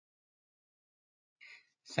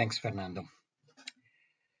 Thanks, Fernando.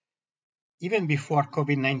 Even before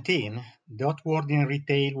COVID-19, the hot word in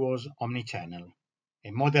retail was omni-channel.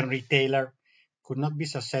 A modern retailer could not be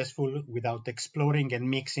successful without exploring and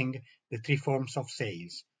mixing the three forms of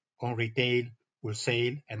sales: on retail,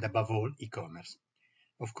 wholesale, and above all, e-commerce.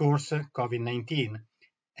 Of course, COVID-19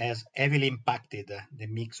 has heavily impacted the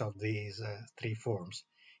mix of these three forms,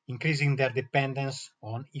 increasing their dependence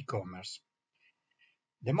on e-commerce.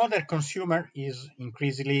 The modern consumer is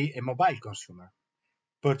increasingly a mobile consumer,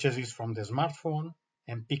 purchases from the smartphone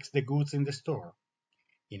and picks the goods in the store.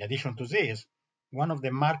 In addition to this, one of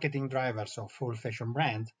the marketing drivers of all fashion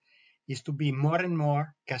brands is to be more and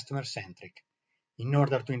more customer-centric in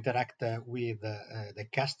order to interact with the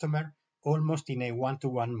customer almost in a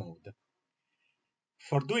one-to-one mode.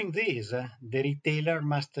 For doing this, the retailer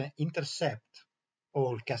must intercept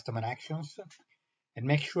all customer actions and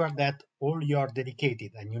make sure that all your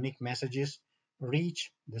dedicated and unique messages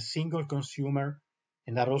reach the single consumer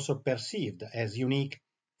and are also perceived as unique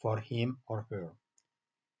for him or her.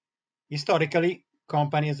 Historically,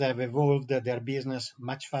 companies have evolved their business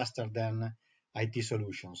much faster than IT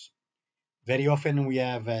solutions. Very often we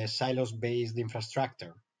have a silos-based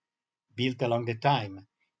infrastructure built along the time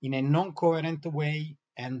in a non-coherent way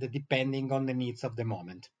and depending on the needs of the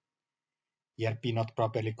moment. ERP not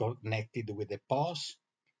properly connected with the POS,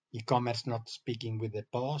 e-commerce not speaking with the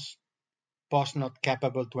POS, POS not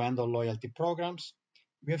capable to handle loyalty programs.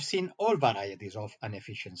 We have seen all varieties of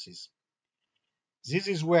inefficiencies. This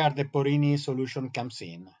is where the Porini solution comes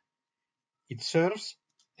in. It serves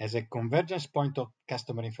as a convergence point of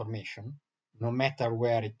customer information, no matter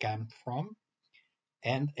where it comes from,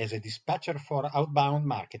 and as a dispatcher for outbound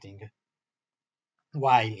marketing,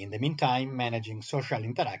 while in the meantime managing social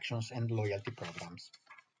interactions and loyalty programs.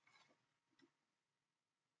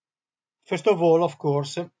 First of all, of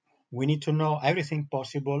course, we need to know everything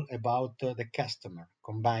possible about the customer,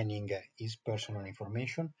 combining his personal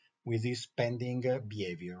information with his spending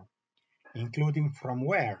behavior, including from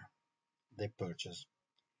where they purchase.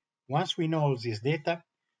 Once we know this data,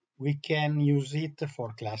 we can use it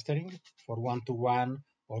for clustering, for one-to-one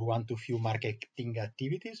or one-to-few marketing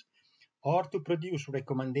activities, or to produce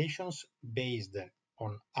recommendations based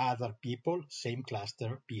on other people, same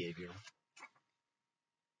cluster behavior.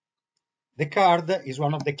 The card is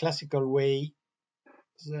one of the classical ways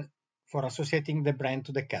for associating the brand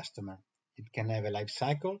to the customer. It can have a life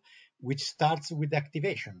cycle which starts with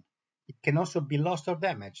activation. It can also be lost or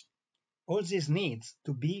damaged. All this needs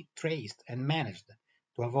to be traced and managed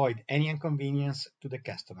to avoid any inconvenience to the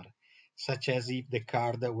customer, such as if the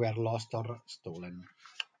card were lost or stolen.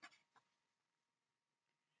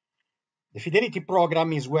 The fidelity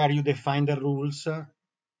program is where you define the rules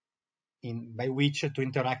by which to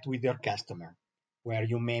interact with your customer, where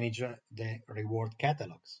you manage the reward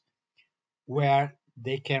catalogs, where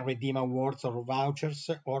they can redeem awards or vouchers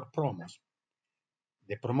or promos.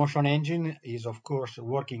 The promotion engine is, of course,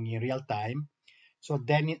 working in real time, so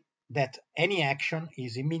then that any action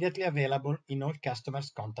is immediately available in all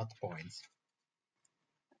customers' contact points.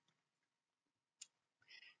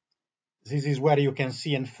 This is where you can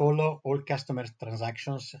see and follow all customer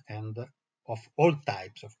transactions and of all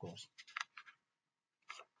types, of course.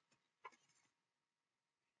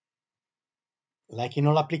 Like in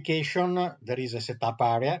all application, there is a setup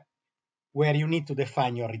area where you need to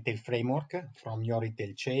define your retail framework from your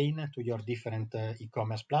retail chain to your different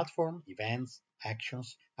e-commerce platform, events,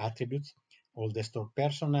 actions, attributes, all the store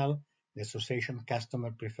personnel, the association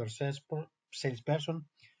customer preferred salesperson,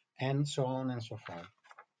 and so on and so forth.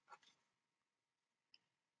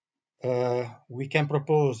 We can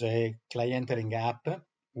propose a clienteling app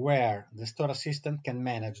where the store assistant can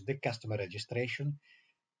manage the customer registration,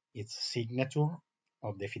 its signature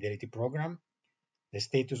of the fidelity program, the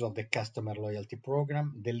status of the customer loyalty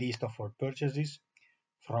program, the list of all purchases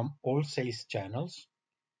from all sales channels.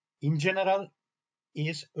 In general,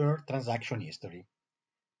 is her transaction history.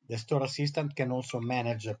 The store assistant can also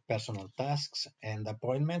manage personal tasks and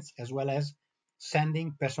appointments, as well as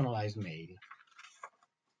sending personalized mail.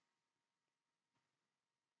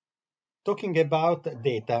 Talking about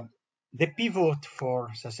data, the pivot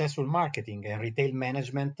for successful marketing and retail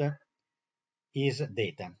management is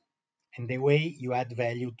data and the way you add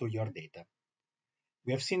value to your data.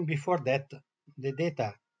 We have seen before that the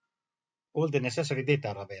data, all the necessary data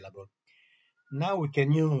are available. Now we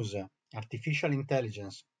can use artificial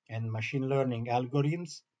intelligence and machine learning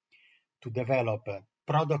algorithms to develop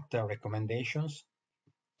product recommendations,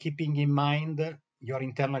 keeping in mind your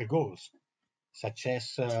internal goals, such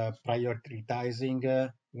as prioritizing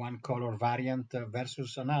one color variant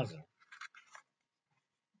versus another.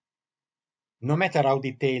 No matter how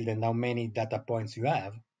detailed and how many data points you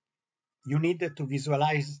have, you need to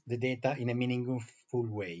visualize the data in a meaningful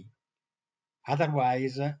way.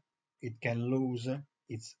 Otherwise, it can lose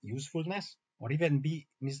its usefulness or even be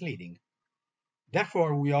misleading.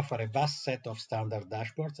 Therefore, we offer a vast set of standard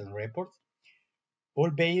dashboards and reports,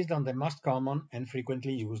 all based on the most common and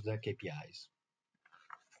frequently used KPIs.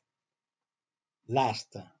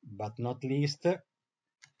 Last but not least,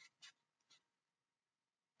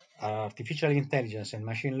 artificial intelligence and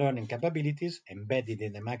machine learning capabilities embedded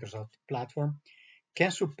in the Microsoft platform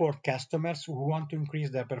can support customers who want to increase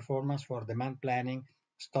their performance for demand planning,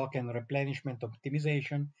 stock and replenishment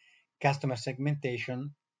optimization, customer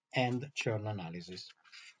segmentation, and churn analysis.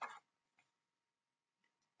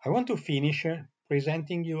 I want to finish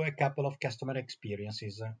presenting you a couple of customer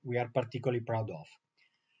experiences we are particularly proud of,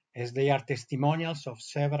 as they are testimonials of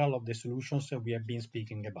several of the solutions we have been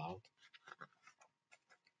speaking about.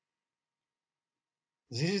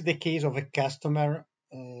 This is the case of a customer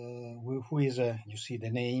who is, you see the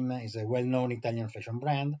name, is a well-known Italian fashion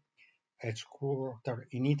brand, headquartered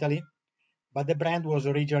in Italy, but the brand was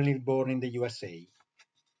originally born in the USA.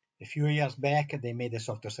 A few years back, they made a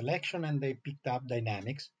software selection and they picked up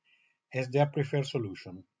Dynamics as their preferred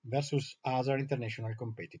solution versus other international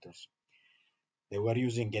competitors. They were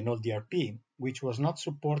using an old ERP, which was not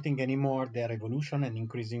supporting anymore their evolution and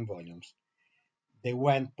increasing volumes. They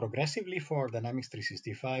went progressively for Dynamics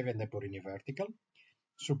 365 and the Porini vertical,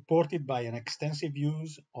 supported by an extensive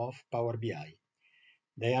use of Power BI.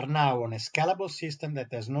 They are now on a scalable system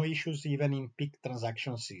that has no issues even in peak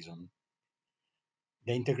transaction season.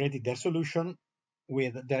 They integrated their solution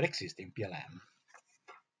with their existing PLM.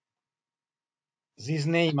 This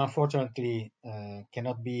name, unfortunately,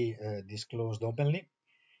 cannot be disclosed openly.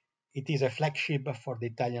 It is a flagship for the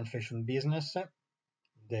Italian fashion business,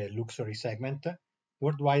 the luxury segment,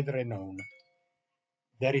 worldwide renowned.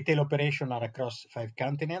 Their retail operations are across 5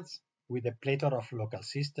 continents, with a plethora of local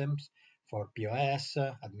systems for POS,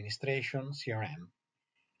 administration, CRM.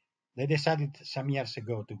 They decided some years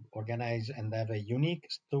ago to organize and have a unique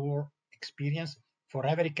store experience for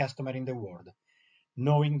every customer in the world,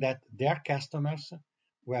 knowing that their customers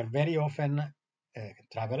were very often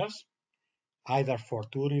travelers, either for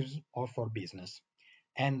tourism or for business,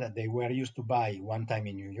 and they were used to buy one time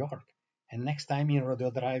in New York and next time in Rodeo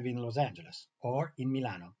Drive in Los Angeles or in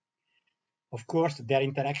Milano. Of course, their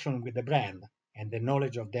interaction with the brand and the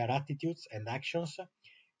knowledge of their attitudes and actions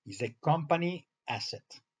is a company asset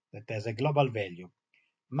that has a global value,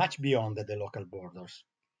 much beyond the local borders.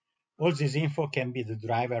 All this info can be the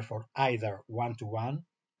driver for either one-to-one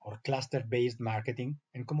or cluster-based marketing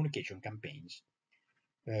and communication campaigns.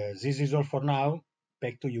 This is all for now.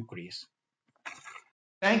 Back to you, Chris.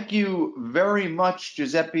 Thank you very much,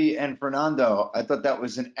 Giuseppe and Fernando. I thought that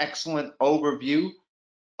was an excellent overview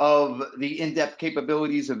of the in-depth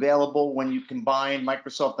capabilities available when you combine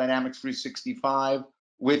Microsoft Dynamics 365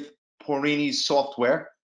 with Porini's software.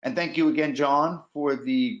 And thank you again, John, for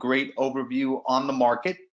the great overview on the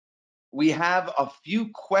market. We have a few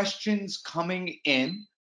questions coming in.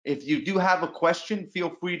 If you do have a question, feel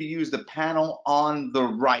free to use the panel on the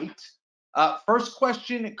right. First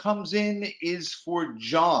question comes in is for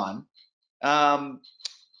John.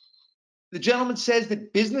 The gentleman says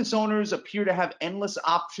that business owners appear to have endless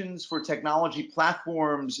options for technology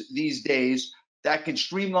platforms these days that can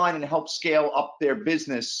streamline and help scale up their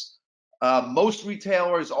business. Most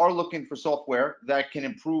retailers are looking for software that can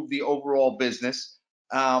improve the overall business,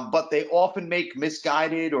 but they often make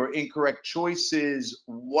misguided or incorrect choices.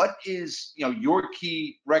 What is your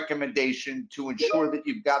key recommendation to ensure that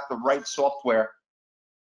you've got the right software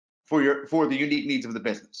for the unique needs of the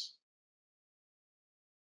business?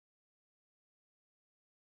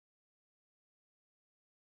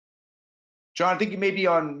 John, I think you may be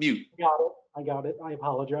on mute. I got it. I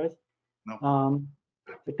apologize. No.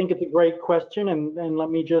 I think it's a great question, and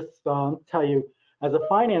let me just tell you, as a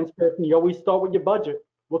finance person, you always start with your budget.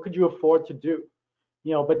 What could you afford to do?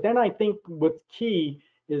 But then I think what's key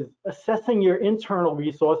is assessing your internal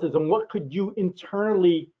resources and what could you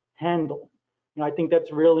internally handle. I think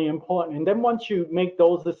that's really important. And then once you make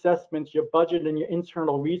those assessments, your budget and your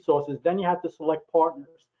internal resources, then you have to select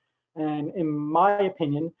partners. And in my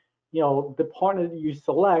opinion, the partner that you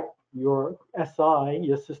select, your SI,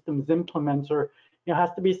 your systems implementer, has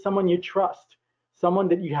to be someone you trust, someone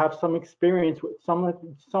that you have some experience with,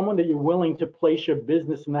 someone that you're willing to place your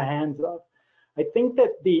business in the hands of. I think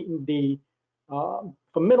that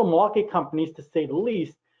for middle market companies, to say the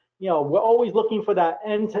least, we're always looking for that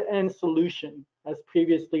end-to-end solution, as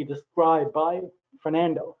previously described by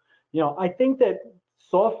Fernando. I think that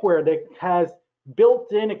software that has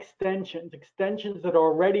built-in extensions that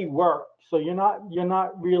already work, so you're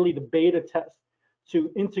not really the beta test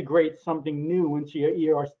to integrate something new into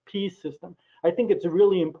your ERP system. I think it's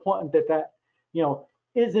really important that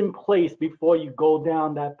is in place before you go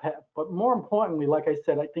down that path. But more importantly, like I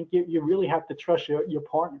said, I think you really have to trust your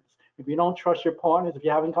partners. If you don't trust your partners, if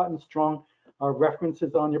you haven't gotten strong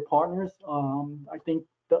references on your partners, I think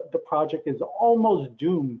the project is almost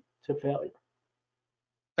doomed to failure.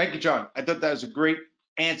 Thank you, John. I thought that was a great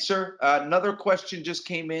answer. Another question just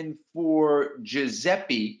came in for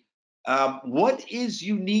Giuseppe. What is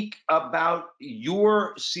unique about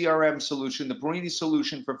your CRM solution, the Porini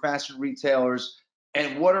solution for fashion retailers,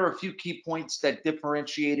 and what are a few key points that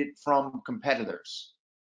differentiate it from competitors?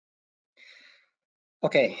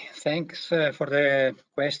 Okay, thanks for the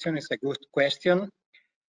question. It's a good question.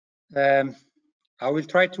 I will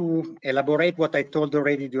try to elaborate what I told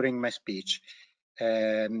already during my speech.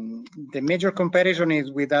 The major comparison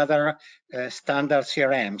is with other standard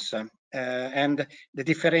CRMs. And the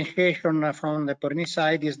differentiation from the Porini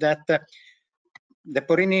side is that the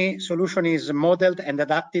Porini solution is modeled and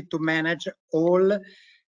adapted to manage all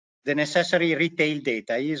the necessary retail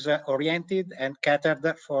data. It is oriented and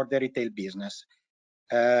catered for the retail business.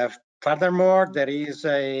 Furthermore, there is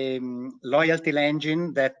a loyalty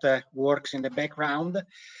engine that works in the background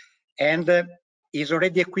and is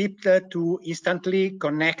already equipped to instantly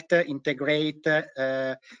connect, integrate,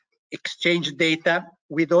 exchange data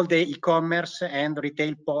with all the e-commerce and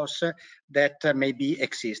retail POS that may be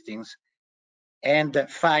existing. And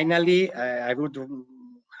finally, I would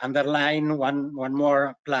underline one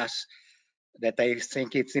more plus that I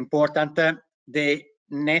think it's important. The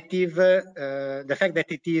fact that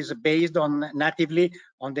it is based natively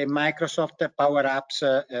on the Microsoft Power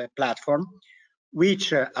Apps platform,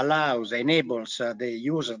 which enables the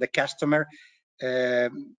user, the customer,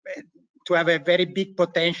 to have a very big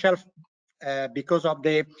potential because of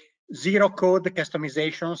the zero-code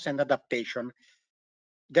customizations and adaptation.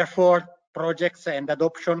 Therefore, projects and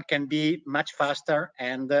adoption can be much faster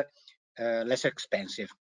and less expensive.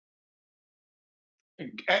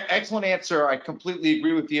 Excellent answer. I completely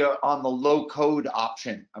agree with you on the low code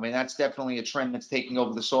option. I mean, that's definitely a trend that's taking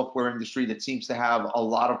over the software industry that seems to have a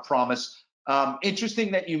lot of promise.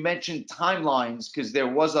 Interesting that you mentioned timelines, because there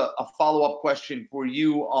was a follow-up question for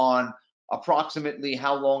you on approximately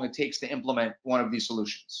how long it takes to implement one of these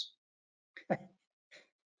solutions.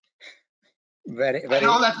 Very I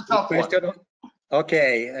know that's a tough question. One.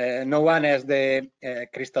 Okay, no one has the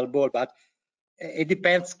crystal ball, but it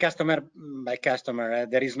depends customer by customer.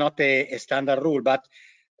 There is not a standard rule, but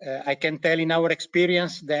I can tell in our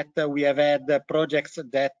experience that we have had projects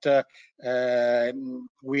that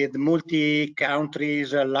with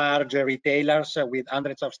multi-countries, large retailers with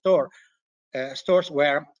hundreds of stores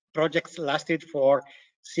where projects lasted for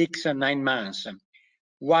 6 and 9 months,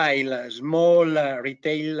 while small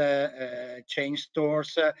retail chain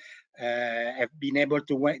stores have been able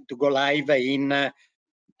to go live in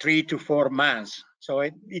 3 to 4 months. So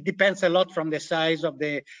it depends a lot from the size of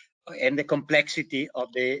and the complexity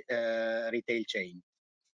of the retail chain.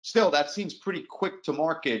 Still, that seems pretty quick to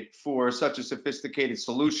market for such a sophisticated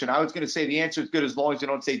solution. I was going to say the answer is good as long as you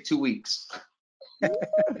don't say 2 weeks.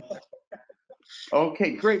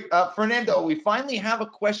 Okay, great. Fernando, we finally have a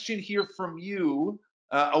question here from you.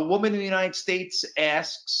 A woman in the United States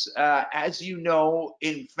asks, as you know,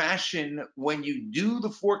 in fashion, when you do the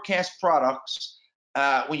forecast products,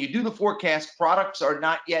 products are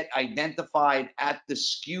not yet identified at the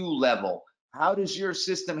SKU level. How does your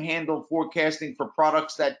system handle forecasting for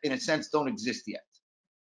products that, in a sense, don't exist yet?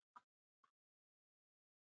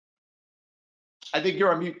 I think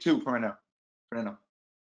you're on mute too, Fernando.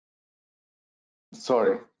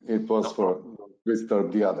 Sorry, it was for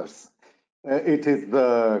disturb the others. It is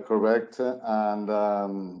correct, and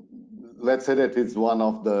let's say that it's one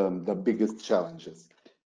of the biggest challenges.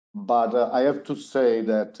 But I have to say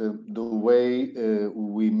that the way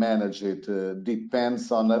we manage it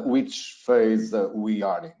depends on which phase we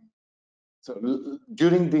are in. So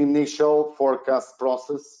during the initial forecast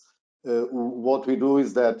process, what we do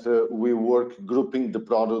is that we work grouping the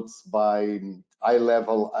products by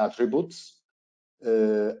high-level attributes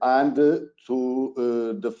and do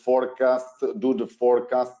the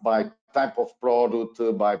forecast by type of product,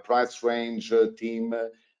 by price range, theme,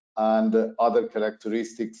 and other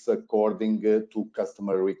characteristics according to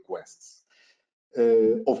customer requests.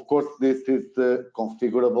 Of course, this is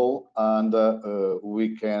configurable, and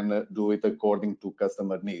we can do it according to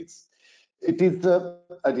customer needs. It is,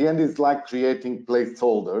 at the end, it's like creating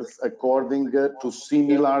placeholders according to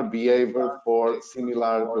similar behavior for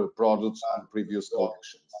similar products on previous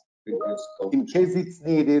collections. In case it's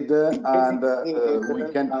needed,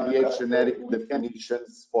 we can create generic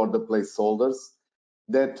definitions for the placeholders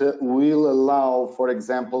that will allow, for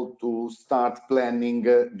example, to start planning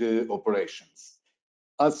the operations.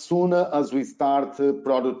 As soon as we start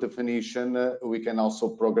product definition, we can also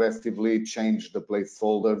progressively change the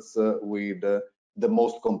placeholders with the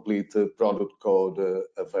most complete product code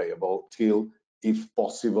available till, if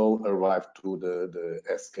possible, arrive to the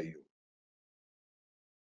SKU.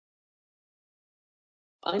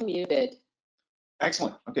 Unmuted.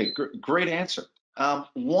 Excellent. Okay, great answer.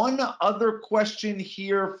 One other question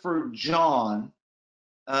here for John.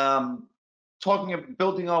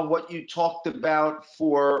 Building on what you talked about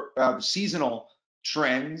for seasonal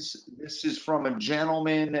trends. This is from a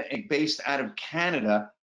gentleman based out of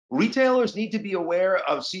Canada. Retailers need to be aware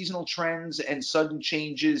of seasonal trends and sudden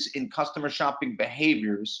changes in customer shopping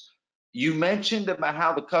behaviors. You mentioned about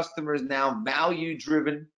how the customer is now values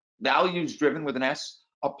driven with an S,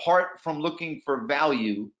 apart from looking for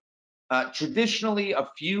value. Traditionally, a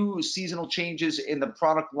few seasonal changes in the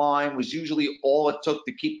product line was usually all it took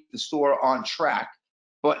to keep the store on track.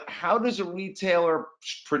 But how does a retailer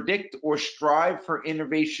predict or strive for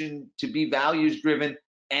innovation to be values driven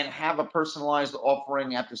and have a personalized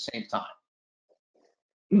offering at the same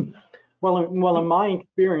time? Well, in my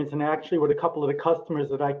experience, and actually with a couple of the customers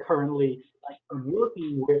that I currently am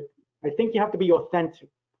working with, I think you have to be authentic.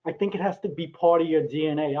 I think it has to be part of your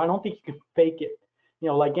DNA. I don't think you can fake it. You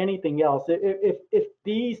know, like anything else. If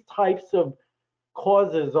these types of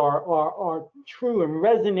causes are true and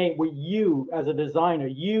resonate with you as a designer,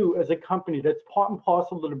 you as a company, that's part and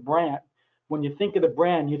parcel of the brand. When you think of the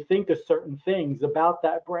brand, you think of certain things about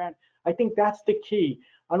that brand. I think that's the key.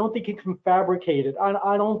 I don't think you can fabricate it.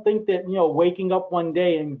 I don't think that, you know, waking up one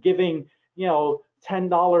day and giving, you know,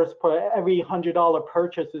 $10 per every $100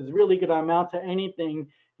 purchase is really going to amount to anything,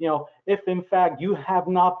 you know, if in fact you have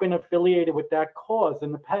not been affiliated with that cause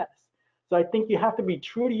in the past. So I think you have to be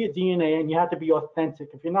true to your DNA and you have to be authentic.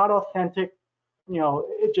 If you're not authentic, you know,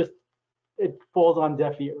 it falls on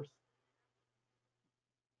deaf ears.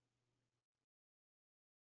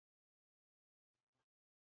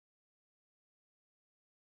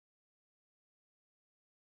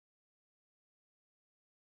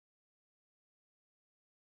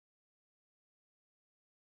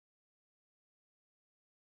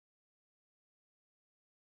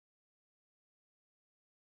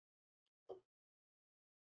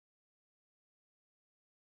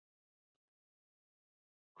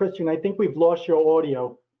 Christian, I think we've lost your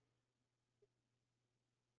audio.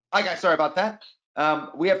 Hi guys, sorry about that.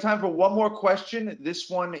 We have time for one more question. This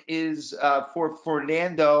one is for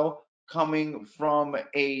Fernando, coming from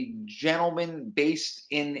a gentleman based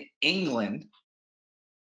in England.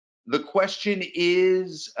 The question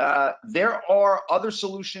is, there are other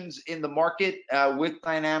solutions in the market with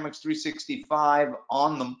Dynamics 365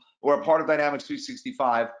 on them, or a part of Dynamics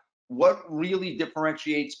 365. What really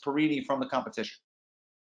differentiates Porini from the competition?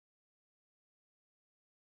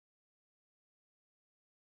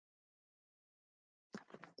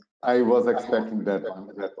 I was expecting that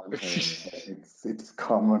one. It's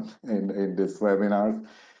common in this webinar.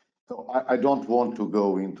 So I don't want to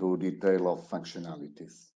go into detail of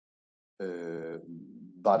functionalities.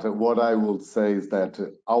 But what I will say is that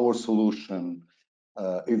our solution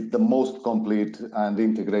is the most complete and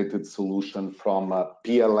integrated solution from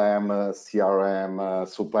PLM, CRM,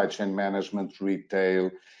 supply chain management,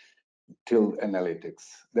 retail, till analytics.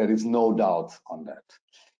 There is no doubt on that.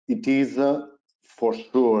 It is for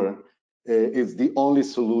sure is the only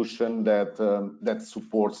solution that that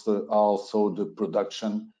supports also the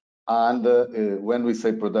production. And when we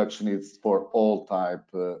say production, it's for all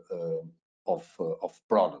type of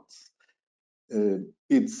products.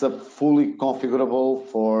 It's fully configurable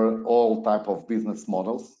for all type of business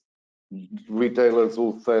models, retailers,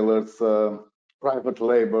 wholesalers, private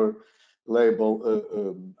label,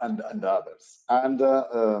 and others. And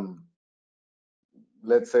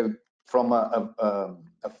let's say from a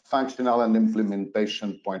functional and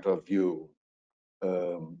implementation point of view,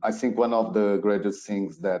 I think one of the greatest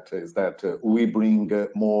things that is that we bring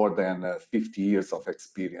more than 50 years of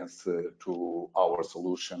experience to our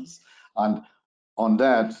solutions. And on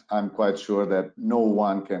that, I'm quite sure that no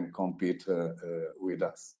one can compete with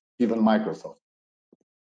us, even Microsoft.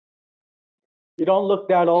 You don't look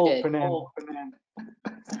that old, Fernando.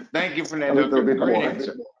 Thank you, Fernando. A little bit Great more.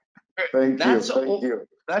 answer. Thank you.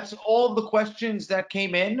 That's all the questions that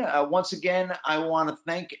came in. Once again, I want to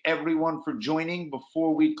thank everyone for joining.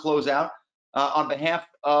 Before we close out, On behalf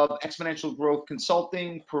of Exponential Growth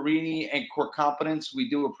Consulting, Porini, and Korcomptenz, we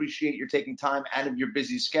do appreciate your taking time out of your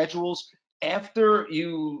busy schedules. After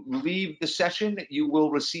you leave the session, you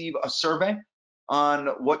will receive a survey on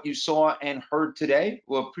what you saw and heard today.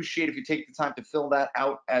 We'll appreciate if you take the time to fill that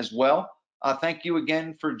out as well. Thank you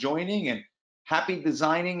again for joining, and happy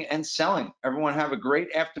designing and selling. Everyone have a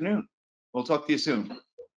great afternoon. We'll talk to you soon.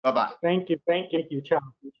 Bye-bye. Thank you. Thank you. Ciao.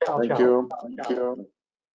 Ciao. Thank Ciao. you. Thank you.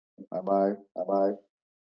 Bye-bye. Bye-bye.